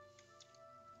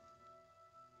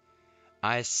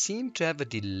 I seem to have a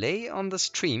delay on the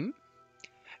stream.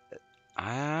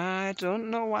 I don't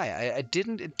know why. I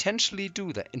didn't intentionally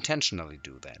do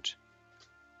that.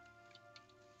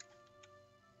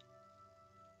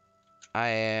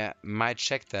 I might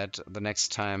check that the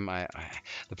next time.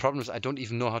 The problem is I don't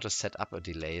even know how to set up a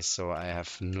delay, so I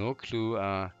have no clue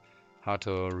how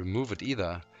to remove it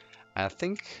either. I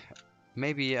think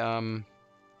maybe oh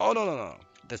no,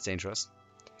 that's dangerous.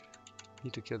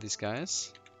 Need to kill these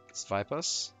guys, these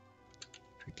vipers,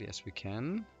 quickly as we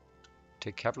can.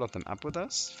 Take a couple of them up with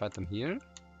us, fight them here.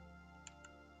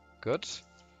 Good.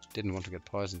 Didn't want to get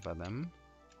poisoned by them.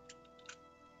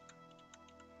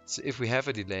 So if we have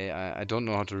a delay, I don't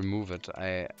know how to remove it.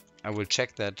 I will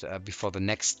check that before the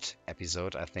next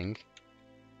episode, I think.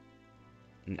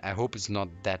 And I hope it's not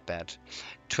that bad.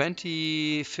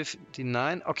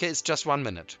 20:59. Okay, it's just 1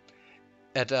 minute.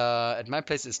 At my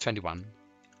place it's 21.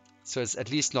 So it's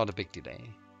at least not a big delay.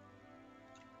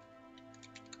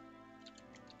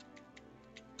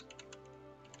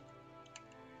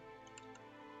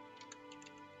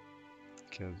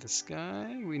 Kill this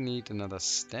guy. We need another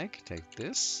stack. Take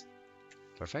this.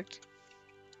 Perfect.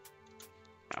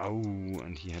 Oh,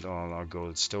 and he had all our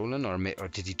gold stolen, or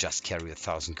did he just carry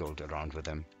 1,000 gold around with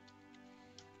him?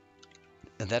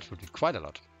 And that would be quite a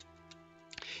lot.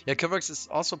 Yeah, Kovacs, it's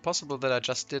also possible that I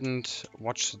just didn't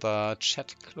watch the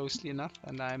chat closely enough,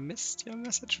 and I missed your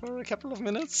message for a couple of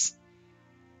minutes.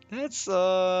 That's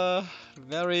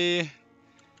very...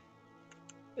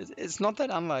 It's not that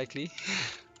unlikely.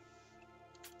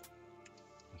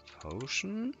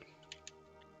 Potion.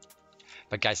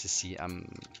 But guys, you see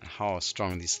how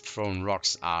strong these thrown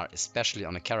rocks are, especially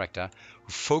on a character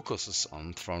who focuses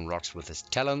on thrown rocks with his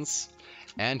talents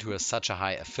and who has such a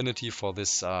high affinity for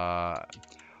this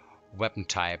weapon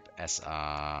type as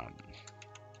a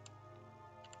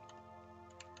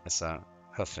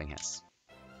Earthling has.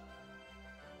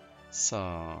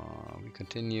 So we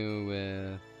continue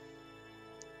with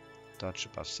Dodge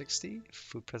above 60.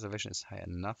 Food preservation is high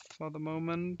enough for the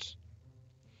moment.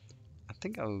 I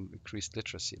think I'll increase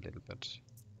literacy a little bit.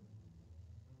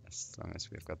 As long as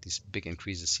we've got these big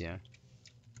increases here.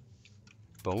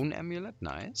 Bone amulet,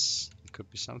 nice. It could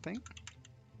be something.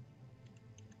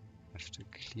 Have to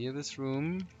clear this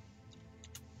room.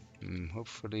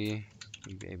 Hopefully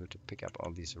we'll be able to pick up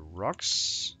all these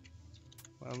rocks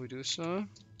while we do so.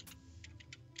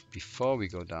 Before we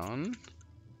go down.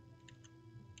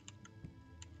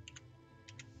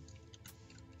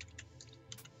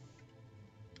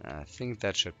 I think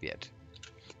that should be it.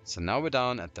 So now we're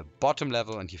down at the bottom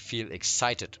level and you feel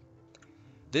excited.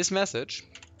 This message,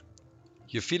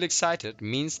 you feel excited,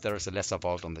 means there is a lesser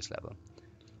vault on this level.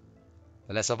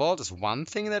 The lesser vault is one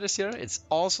thing that is here. It's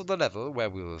also the level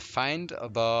where we will find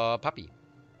the puppy.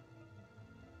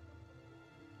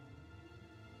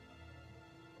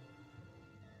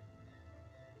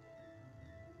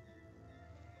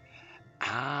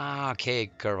 Ah, okay,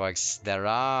 Kervox.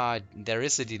 There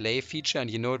is a delay feature, and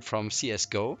you know it from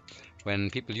CS:GO, when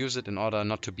people use it in order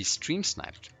not to be stream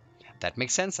sniped. That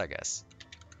makes sense, I guess.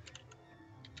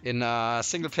 In a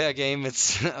single-player game,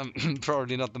 it's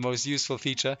probably not the most useful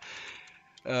feature,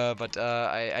 but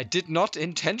I did not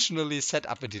intentionally set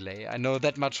up a delay. I know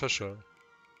that much for sure.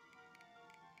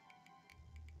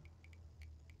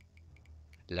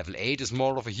 Level 8 is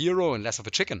more of a hero and less of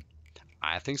a chicken.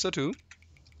 I think so too.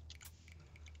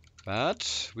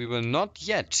 But we will not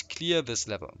yet clear this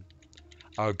level.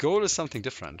 Our goal is something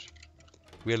different.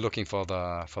 We are looking for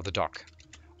the dog.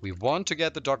 We want to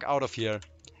get the dog out of here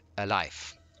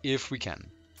alive, if we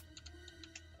can.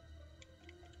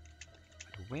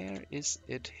 But where is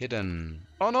it hidden?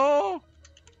 Oh no!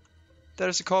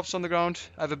 There's a corpse on the ground.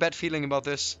 I have a bad feeling about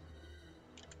this.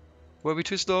 Were we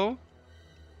too slow?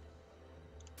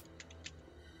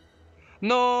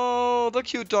 No! The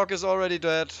cute dog is already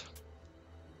dead.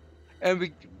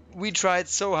 And we tried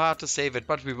so hard to save it,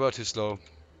 but we were too slow.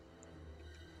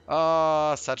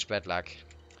 Oh, such bad luck.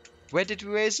 Where did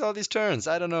we waste all these turns?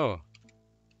 I don't know.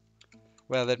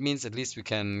 Well, that means at least we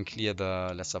can clear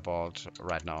the lesser vault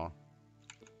right now.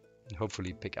 And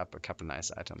hopefully pick up a couple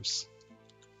nice items.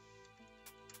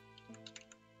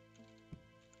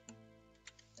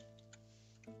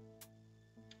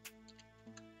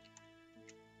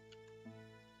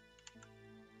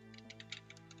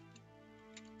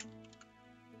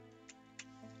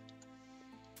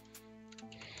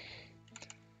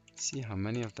 See how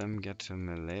many of them get to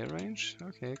melee range.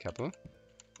 Okay, a couple.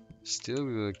 Still,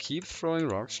 we will keep throwing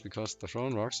rocks, because the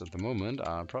thrown rocks at the moment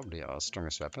are probably our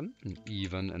strongest weapon,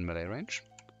 even in melee range.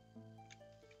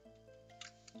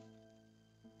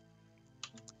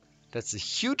 That's a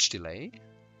huge delay.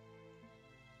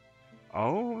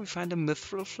 Oh, we find a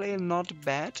mithril flail, not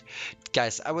bad.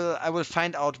 Guys, I will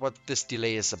find out what this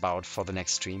delay is about for the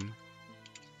next stream.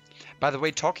 By the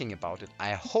way, talking about it,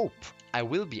 I hope I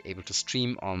will be able to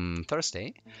stream on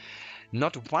Thursday.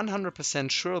 Not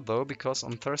 100% sure though, because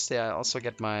on Thursday I also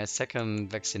get my second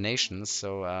vaccination,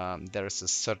 so there is a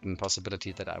certain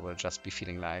possibility that I will just be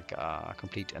feeling like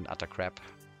complete and utter crap.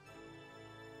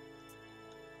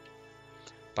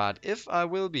 But if I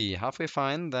will be halfway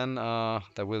fine, then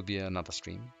there will be another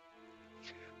stream.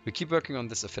 We keep working on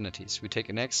these affinities. We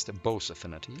take next Bose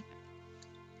affinity.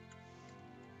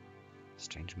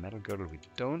 Strange metal girdle we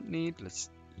don't need. Let's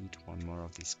eat one more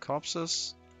of these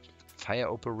corpses. Fire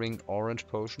opal ring, orange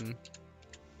potion.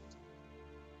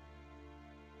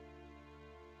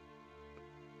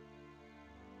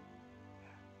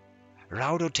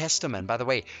 Raudo Testament, by the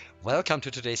way, welcome to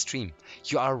today's stream.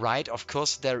 You are right, of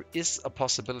course there is a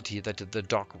possibility that the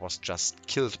dog was just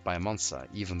killed by a monster,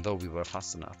 even though we were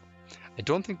fast enough. I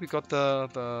don't think we got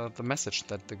the message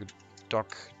that the dog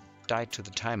died to the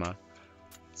timer.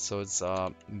 So it's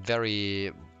a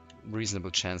very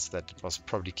reasonable chance that it was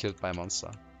probably killed by a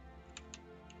monster.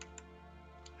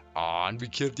 Oh, and we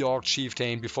killed the Orc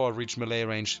Chieftain before it reached melee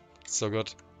range. So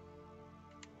good.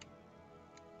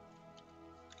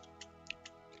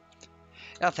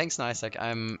 Yeah, thanks, Nisek.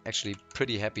 I'm actually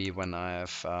pretty happy when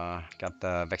I've got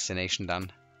the vaccination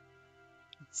done.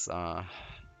 It's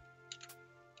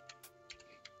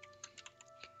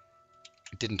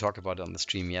didn't talk about it on the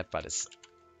stream yet, but it's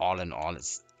all in all,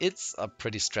 it's a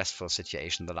pretty stressful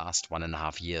situation the last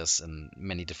 1.5 years in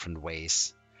many different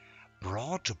ways.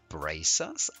 Broad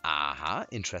bracers? Aha,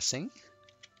 interesting.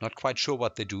 Not quite sure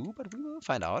what they do, but we will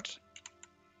find out.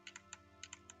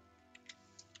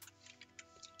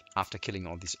 After killing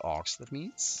all these orcs, that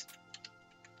means.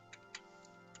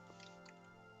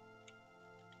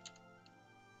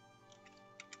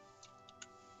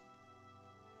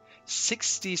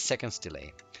 "60 seconds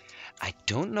delay. I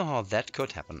don't know how that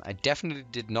could happen. I definitely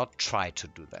did not try to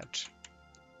do that.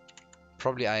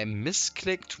 Probably I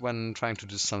misclicked when trying to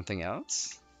do something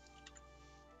else.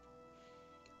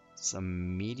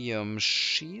 Some medium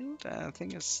shield. I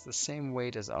think it's the same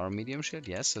weight as our medium shield.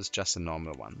 Yes, it's just a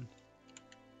normal one.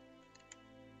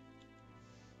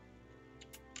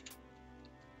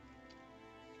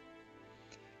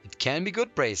 It can be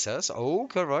good bracers. Oh,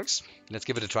 good works. Let's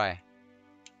give it a try.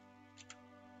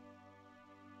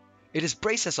 It is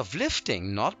bracers of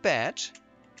lifting. Not bad.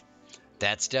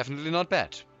 That's definitely not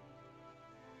bad.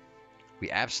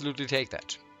 We absolutely take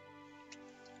that.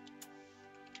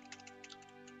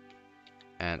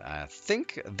 And I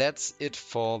think that's it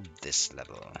for this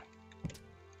level.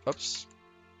 Oops.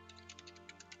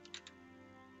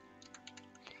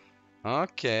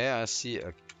 Okay, I see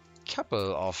a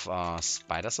couple of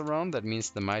spiders around. That means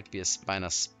there might be a spider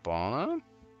spawner.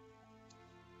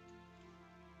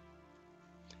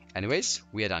 Anyways,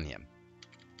 we are done here.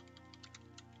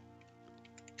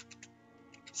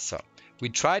 So, we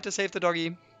tried to save the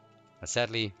doggy, but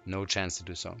sadly, no chance to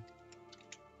do so.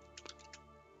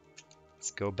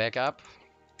 Let's go back up.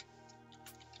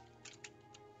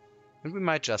 And we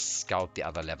might just scout the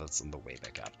other levels on the way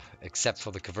back up. Except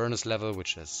for the Cavernous level,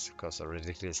 which has, of course, a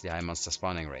ridiculously high monster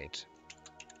spawning rate.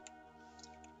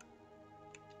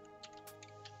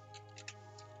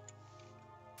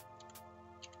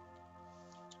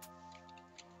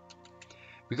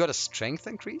 We got a strength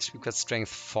increase. We've got strength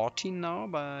 14 now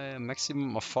by a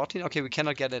maximum of 14. Okay, we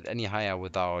cannot get it any higher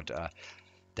without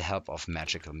the help of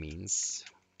magical means.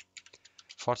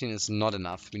 14 is not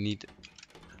enough. We need...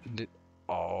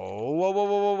 Oh, whoa, whoa,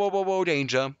 whoa, whoa, whoa, whoa,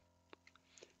 danger.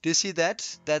 Do you see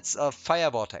that? That's a fire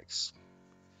vortex.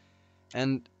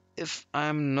 And if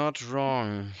I'm not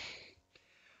wrong,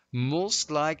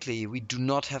 most likely we do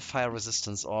not have fire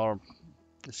resistance, or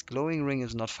this glowing ring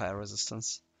is not fire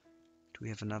resistance. Do we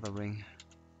have another ring?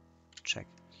 Check.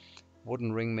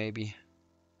 Wooden ring maybe.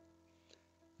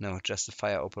 No, just a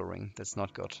fire opal ring. That's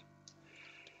not good.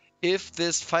 If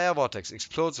this fire vortex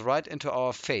explodes right into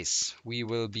our face, we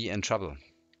will be in trouble.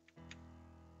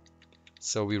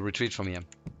 So we retreat from here.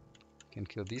 Can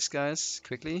kill these guys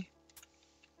quickly.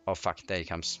 Oh fuck, there he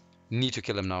comes. Need to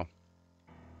kill him now.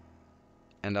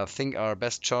 And I think our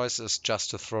best choice is just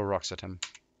to throw rocks at him.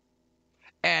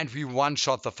 And we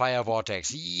one-shot the fire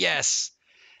vortex. Yes!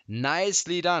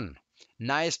 Nicely done.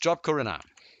 Nice job, Corinna.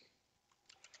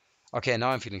 Okay, now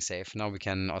I'm feeling safe. Now we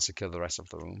can also kill the rest of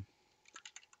the room.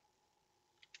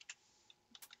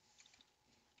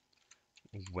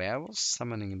 Werewolves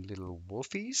summoning little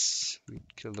wolfies. We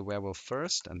kill the werewolf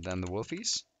first and then the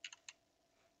wolfies.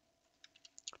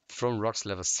 Thrown rocks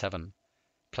level 7.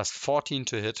 Plus 14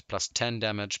 to hit, plus 10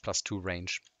 damage, plus 2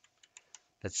 range.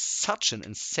 That's such an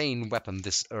insane weapon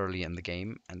this early in the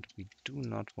game, and we do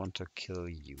not want to kill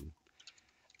you.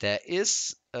 There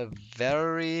is a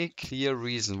very clear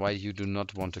reason why you do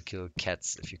not want to kill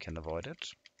cats if you can avoid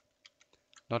it.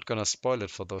 Not gonna spoil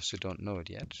it for those who don't know it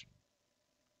yet.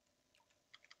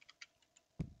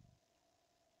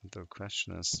 The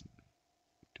question is,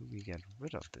 do we get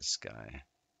rid of this guy?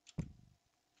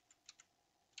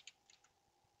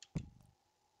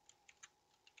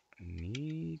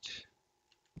 Need...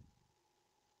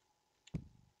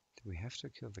 Do we have to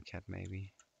kill the cat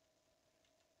maybe?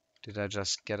 Did I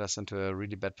just get us into a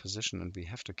really bad position and we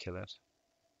have to kill it?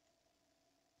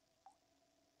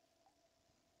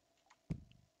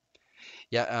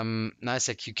 Yeah,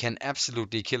 Nisek, you can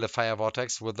absolutely kill a fire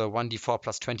vortex with a 1d4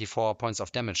 plus 24 points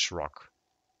of damage rock.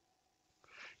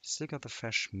 Still got the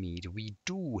fresh meat. We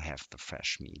do have the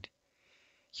fresh meat.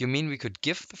 You mean we could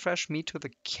give the fresh meat to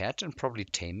the cat and probably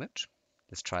tame it?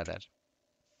 Let's try that.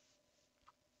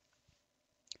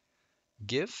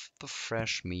 Give the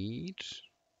fresh meat.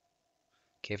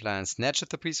 Cave Lion snatched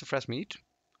the piece of fresh meat.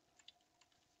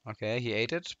 Okay, he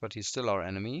ate it, but he's still our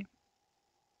enemy.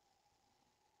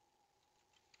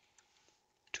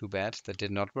 Too bad, that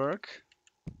did not work.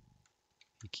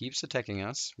 He keeps attacking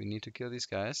us. We need to kill these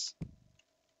guys.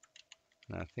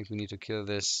 And I think we need to kill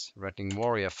this Rattling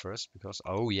Warrior first, because...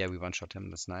 Oh yeah, we one-shot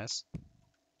him, that's nice.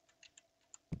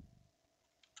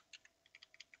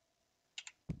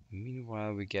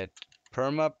 Meanwhile, we get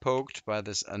perma-poked by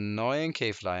this annoying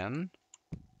Cave Lion.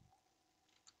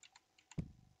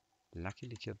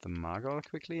 Luckily killed the Margol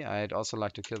quickly. I'd also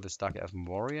like to kill this Dark Elven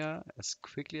Warrior as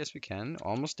quickly as we can.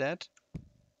 Almost dead.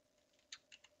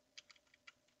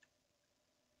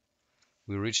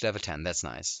 We reached level 10, that's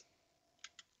nice.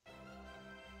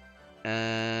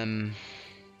 I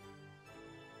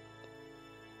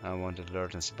want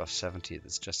alertness above 70.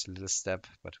 It's just a little step,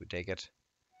 but we take it.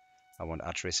 I want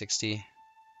archery 60.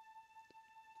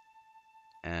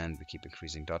 And we keep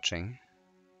increasing dodging.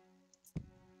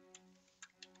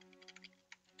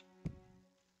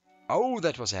 Oh,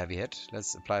 that was a heavy hit.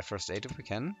 Let's apply first aid if we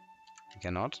can. We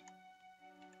cannot.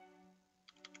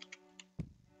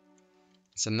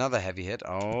 It's another heavy hit.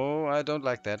 Oh, I don't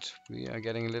like that. We are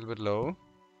getting a little bit low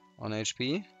on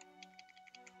HP.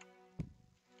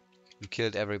 We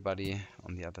killed everybody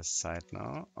on the other side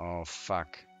now. Oh,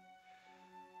 fuck.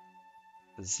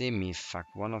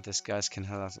 Semi-fuck. One of these guys can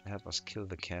help us kill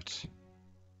the cat.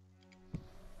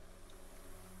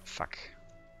 Fuck.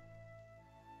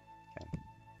 Okay.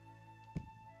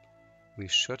 We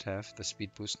should have the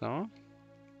speed boost now.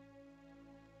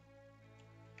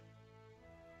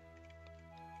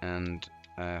 And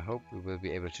I hope we will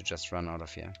be able to just run out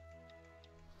of here.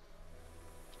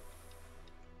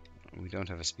 We don't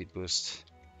have a speed boost,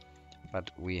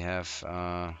 but we have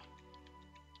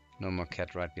no more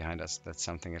cat right behind us. That's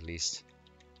something at least.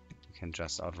 We can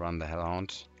just outrun the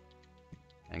Hellhound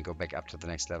and go back up to the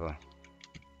next level.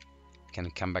 We can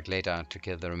come back later to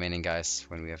kill the remaining guys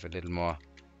when we have a little more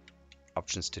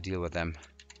options to deal with them.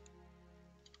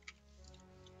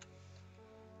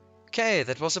 Okay,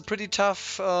 that was a pretty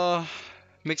tough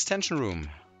mixed tension room.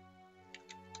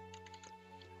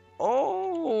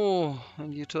 Oh,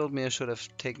 and you told me I should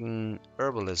have taken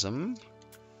herbalism.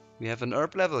 We have an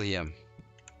herb level here.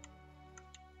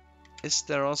 Is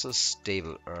there also a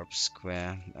stable herb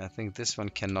square? I think this one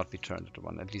cannot be turned into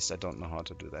one. At least I don't know how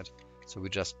to do that. So we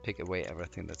just pick away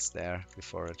everything that's there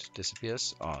before it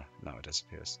disappears. Oh, now it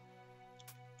disappears.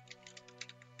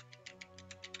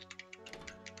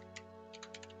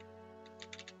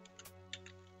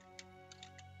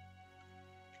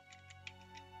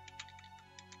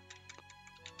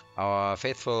 Our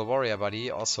faithful warrior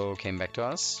buddy also came back to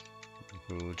us,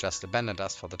 who just abandoned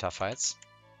us for the tough fights.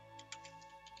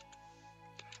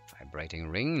 Vibrating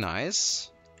ring,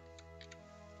 nice.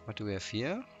 What do we have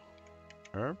here?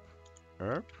 Herb,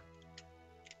 herb.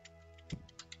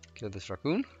 Kill this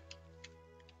raccoon.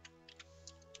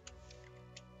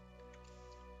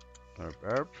 Herb,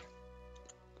 herb.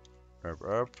 Herb,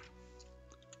 herb.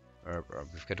 Herb, herb.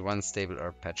 We've got one stable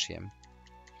herb patch here.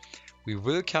 We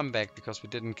will come back because we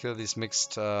didn't kill this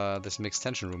mixed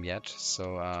tension room yet,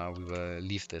 so we will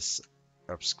leave this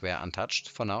herb square untouched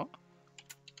for now.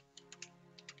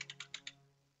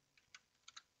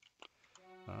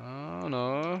 Oh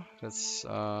no, let's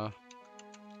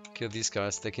kill these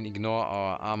guys. They can ignore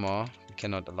our armor. We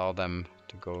cannot allow them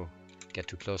to get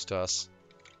too close to us.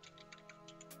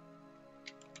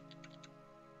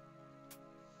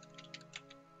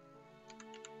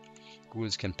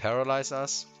 Ghouls can paralyze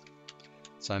us.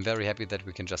 So I'm very happy that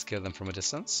we can just kill them from a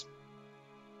distance.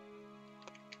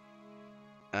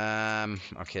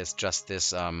 Okay, it's just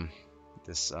this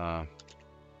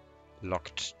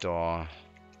locked door.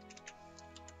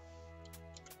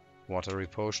 Watery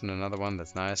potion, another one,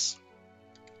 that's nice.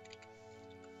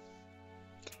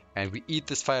 And we eat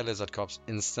this fire lizard corpse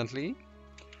instantly.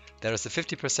 There is a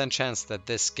 50% chance that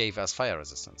this gave us fire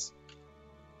resistance.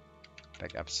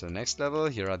 Back up to the next level.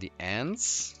 Here are the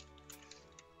ants.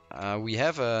 We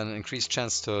have an increased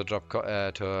chance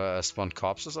to spawn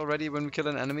corpses already when we kill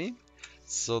an enemy.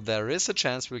 So there is a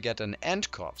chance we'll get an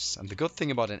ant corpse. And the good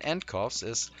thing about an ant corpse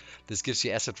is this gives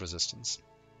you acid resistance.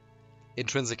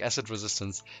 Intrinsic acid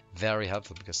resistance, very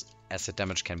helpful because acid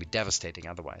damage can be devastating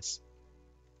otherwise.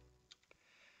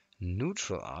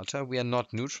 Neutral altar. We are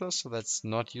not neutral, so that's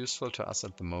not useful to us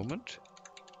at the moment.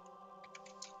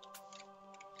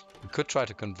 We could try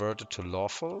to convert it to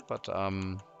lawful, but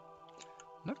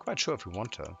not quite sure if we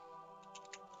want to.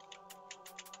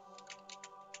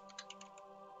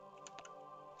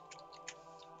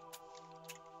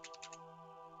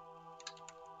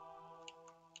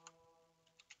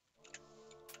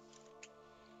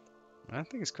 I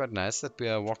think it's quite nice that we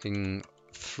are walking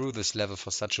through this level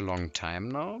for such a long time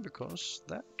now, because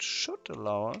that should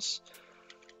allow us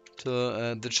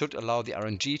to that should allow the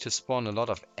RNG to spawn a lot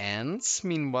of ants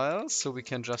meanwhile, so we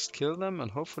can just kill them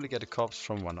and hopefully get a corpse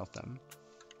from one of them.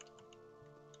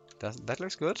 That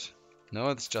looks good.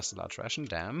 No, it's just a large ration,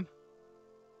 damn.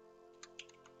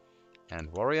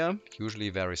 And warrior, usually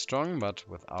very strong, but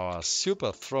with our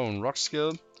super thrown rock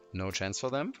skill, no chance for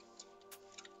them.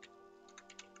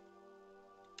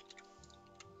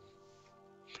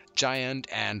 Giant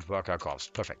and worker corpse,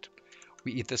 perfect.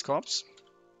 We eat this corpse.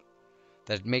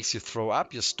 That makes you throw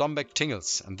up, your stomach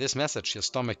tingles. And this message, your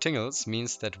stomach tingles,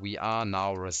 means that we are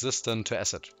now resistant to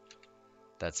acid.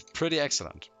 That's pretty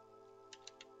excellent.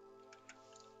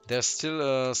 There's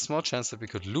still a small chance that we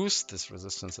could lose this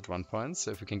resistance at one point, so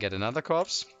if we can get another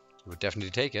corpse, we would definitely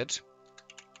take it.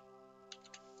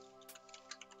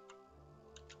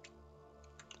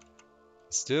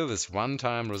 Still, this one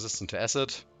time resistant to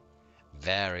acid.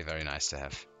 Very, very nice to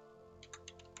have.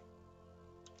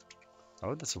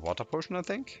 Oh, that's a water potion, I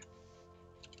think.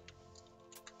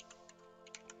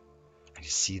 And you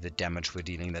see the damage we're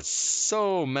dealing. That's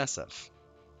so massive.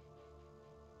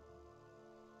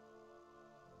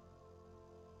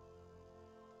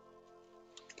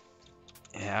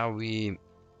 Yeah,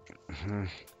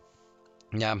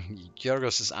 yeah,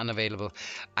 Yorgos is unavailable.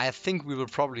 I think we will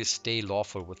probably stay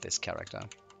lawful with this character.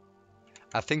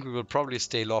 I think we will probably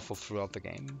stay lawful throughout the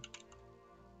game.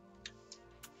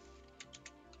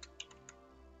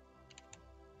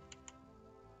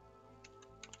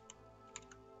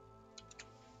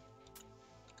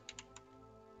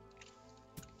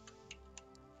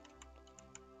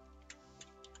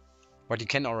 What you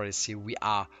can already see, we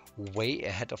are way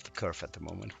ahead of the curve at the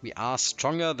moment. We are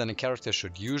stronger than a character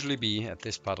should usually be at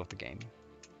this part of the game.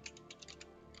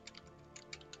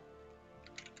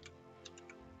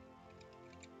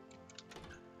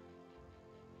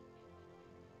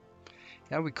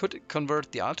 Yeah, we could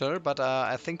convert the altar, but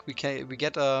I think we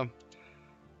get a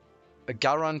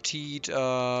guaranteed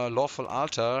lawful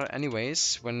altar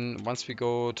anyways once we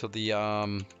go to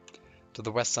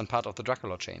the western part of the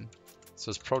Dracula chain. So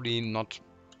it's probably not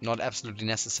absolutely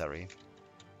necessary.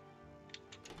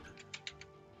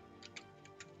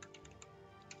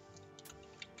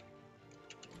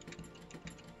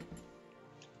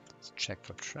 Let's check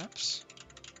for traps.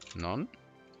 None.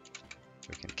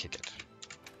 We can kick it.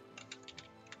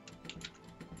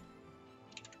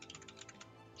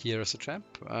 Here is a trap.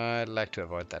 I'd like to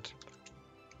avoid that.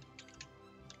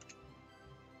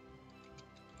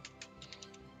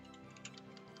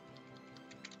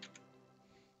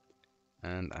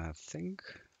 And I think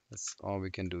that's all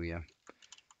we can do here.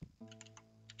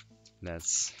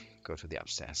 Let's go to the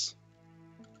upstairs.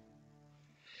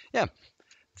 Yeah,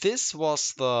 this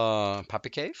was the puppy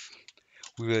cave.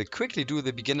 We will quickly do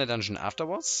the beginner dungeon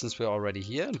afterwards, since we're already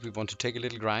here and we want to take a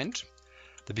little grind.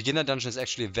 The beginner dungeon is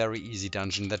actually a very easy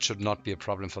dungeon. That should not be a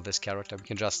problem for this character. We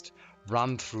can just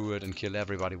run through it and kill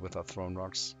everybody with our thrown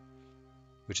rocks,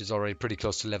 which is already pretty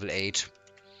close to level 8.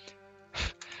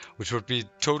 Which would be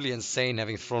totally insane,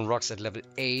 having thrown rocks at level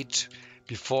 8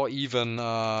 before even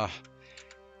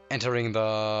entering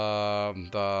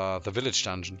the village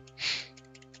dungeon.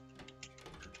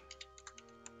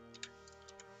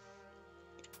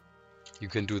 You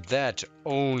can do that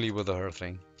only with a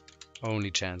Hearthling.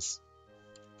 Only chance.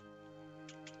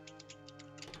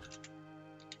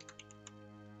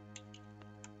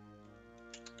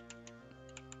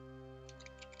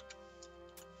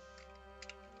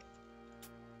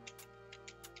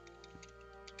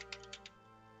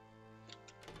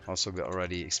 Also, we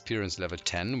already experienced level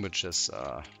 10, which is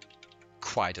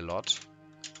quite a lot.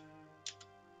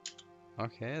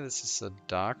 Okay, this is a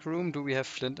dark room. Do we have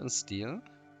flint and steel?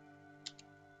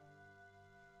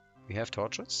 We have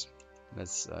torches.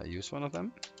 Let's use one of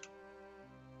them.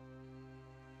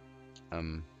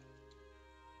 I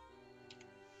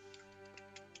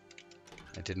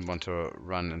didn't want to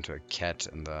run into a cat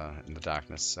in the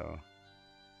darkness, so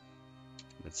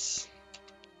let's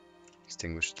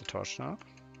extinguish the torch now.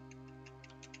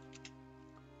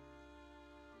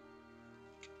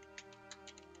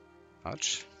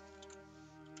 Ouch.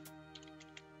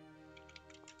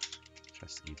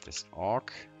 Just eat this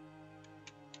orc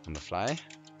on the fly.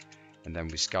 And then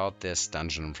we scout this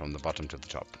dungeon from the bottom to the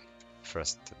top.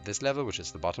 First this level, which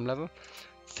is the bottom level.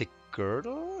 Thick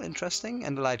girdle, interesting.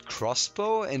 And a light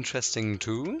crossbow, interesting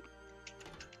too.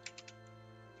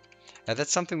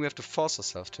 That's something we have to force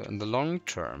ourselves to. In the long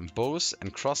term, bows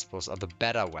and crossbows are the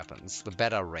better weapons, the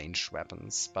better ranged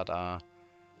weapons. But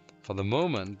for the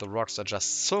moment, the rocks are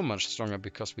just so much stronger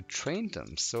because we trained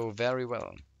them so very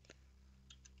well.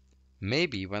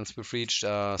 Maybe once we've reached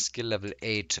skill level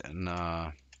 8 and...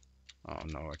 oh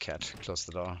no, a cat. Close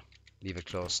the door. Leave it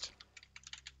closed.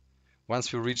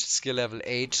 Once we reach skill level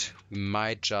 8, we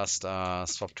might just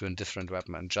swap to a different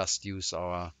weapon and just use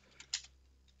our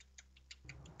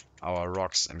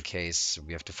rocks in case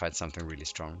we have to fight something really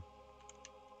strong.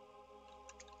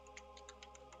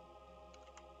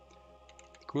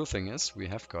 Cool thing is, we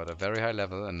have got a very high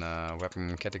level in a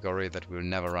weapon category that will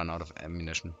never run out of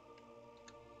ammunition.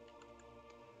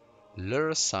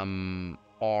 Lure some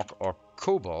orc or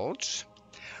kobold.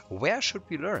 Where should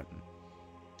we lure him?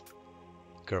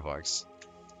 Gervoix.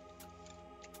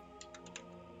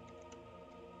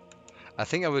 I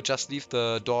think I will just leave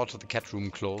the door to the cat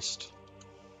room closed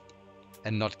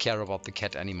and not care about the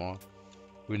cat anymore.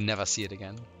 We'll never see it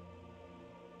again.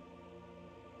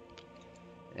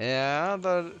 Yeah,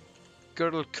 the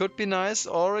girdle could be nice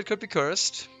or it could be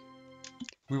cursed.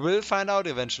 We will find out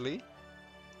eventually.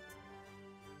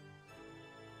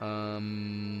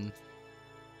 I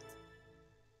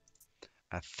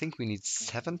think we need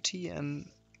 70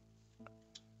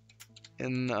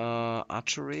 in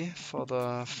archery for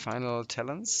the final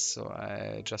talents, so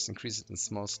I just increase it in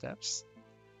small steps.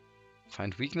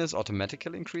 Find weakness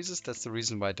automatically increases, that's the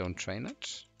reason why I don't train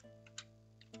it.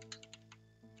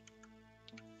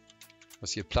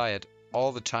 Because you apply it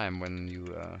all the time when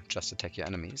you just attack your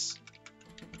enemies.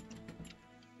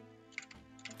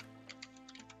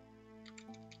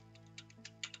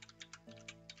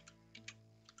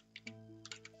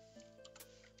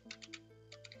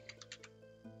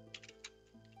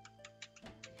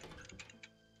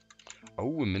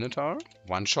 Oh, a Minotaur?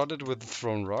 One-shotted with a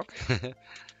thrown rock?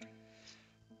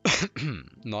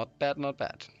 Not bad, not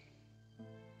bad.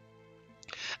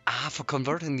 Ah, for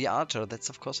converting the archer, that's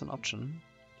of course an option.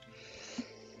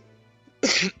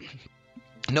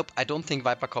 Nope, I don't think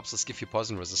Viper Corpses give you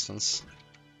poison resistance.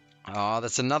 Oh,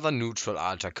 that's another neutral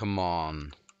altar, come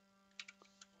on.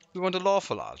 We want a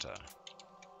lawful altar.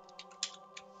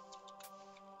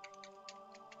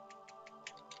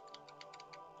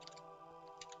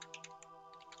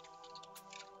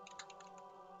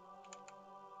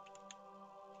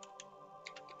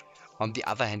 On the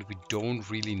other hand, we don't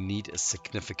really need a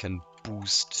significant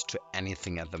boost to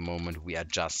anything at the moment. We are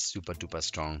just super duper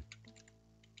strong.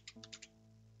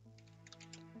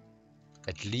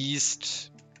 At least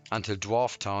until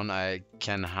Dwarf Town, I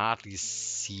can hardly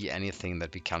see anything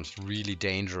that becomes really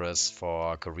dangerous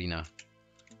for Karina.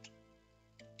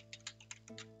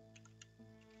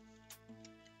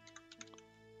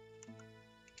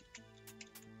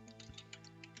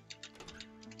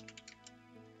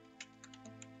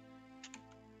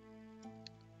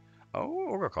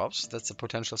 Oh, Ogre Corps, that's a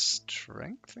potential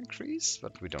strength increase,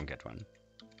 but we don't get one.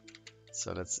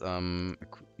 So let's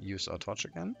use our torch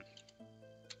again.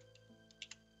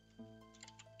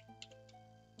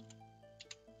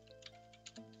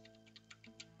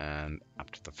 And up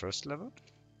to the first level.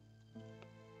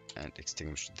 And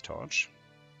extinguish the torch.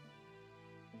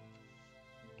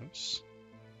 Oops.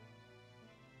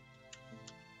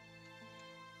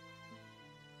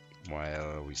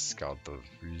 While we scout the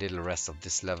little rest of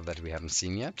this level that we haven't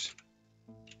seen yet.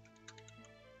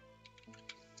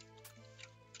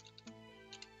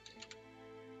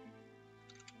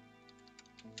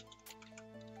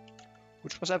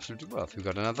 Which was absolutely worth. We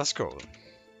got another scroll.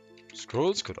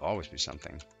 Scrolls could always be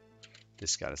something.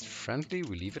 This guy is friendly,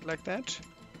 we leave it like that.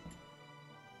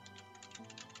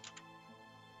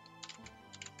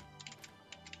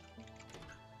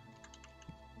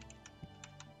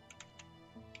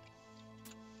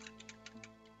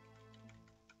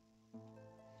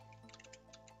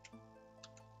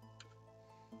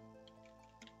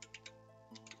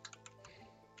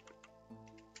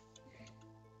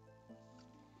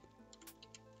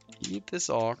 Eat this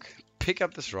orc, pick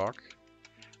up this rock,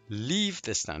 leave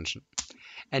this dungeon.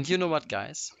 And you know what,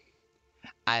 guys?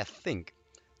 I think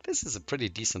this is a pretty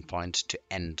decent point to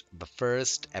end the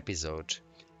first episode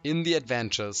in the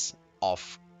adventures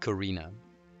of Karina.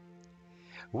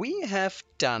 We have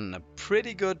done a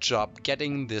pretty good job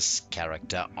getting this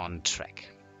character on track.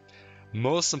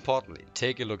 Most importantly,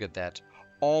 take a look at that.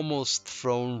 Almost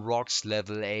thrown rocks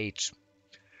level 8.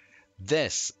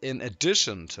 This, in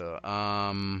addition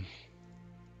to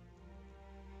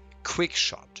quick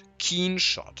shot, keen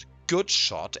shot, good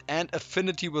shot, and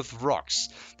affinity with rocks.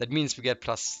 That means we get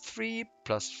 +3,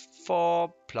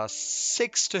 +4,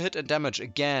 +6 to hit and damage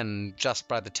again just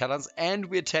by the talents, and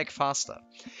we attack faster.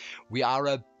 We are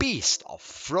a beast of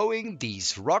throwing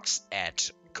these rocks at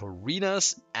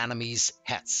Karina's enemies'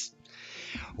 heads.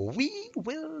 We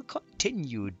will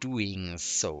continue doing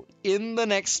so in the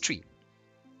next stream.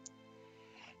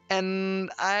 And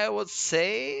I would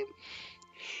say,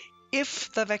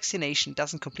 if the vaccination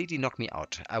doesn't completely knock me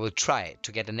out, I will try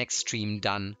to get the next stream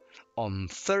done on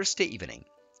Thursday evening.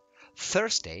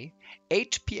 Thursday,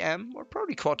 8 p.m. or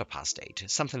probably 8:15,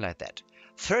 something like that.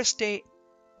 Thursday,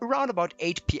 around about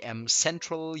 8 p.m.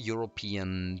 Central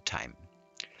European time.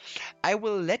 I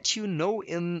will let you know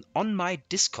on my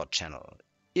Discord channel.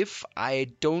 If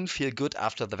I don't feel good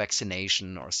after the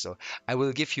vaccination or so, I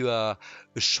will give you a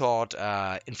short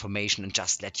information and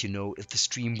just let you know if the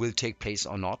stream will take place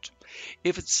or not.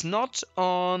 If it's not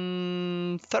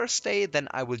on Thursday, then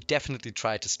I will definitely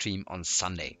try to stream on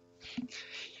Sunday.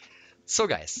 So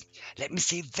guys, let me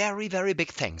say very, very big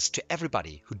thanks to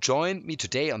everybody who joined me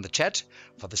today on the chat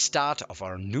for the start of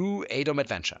our new ADOM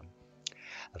adventure.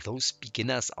 Those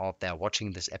beginners out there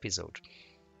watching this episode,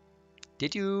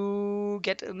 did you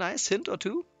get a nice hint or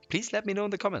two? Please let me know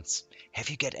in the comments. Have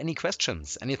you got any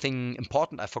questions? Anything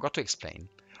important I forgot to explain?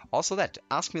 Also that,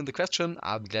 ask me in the question,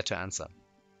 I'll be glad to answer.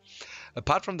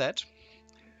 Apart from that,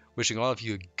 wishing all of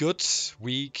you a good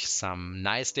week, some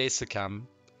nice days to come.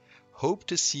 Hope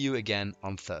to see you again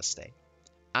on Thursday.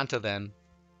 Until then,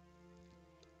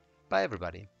 bye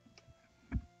everybody.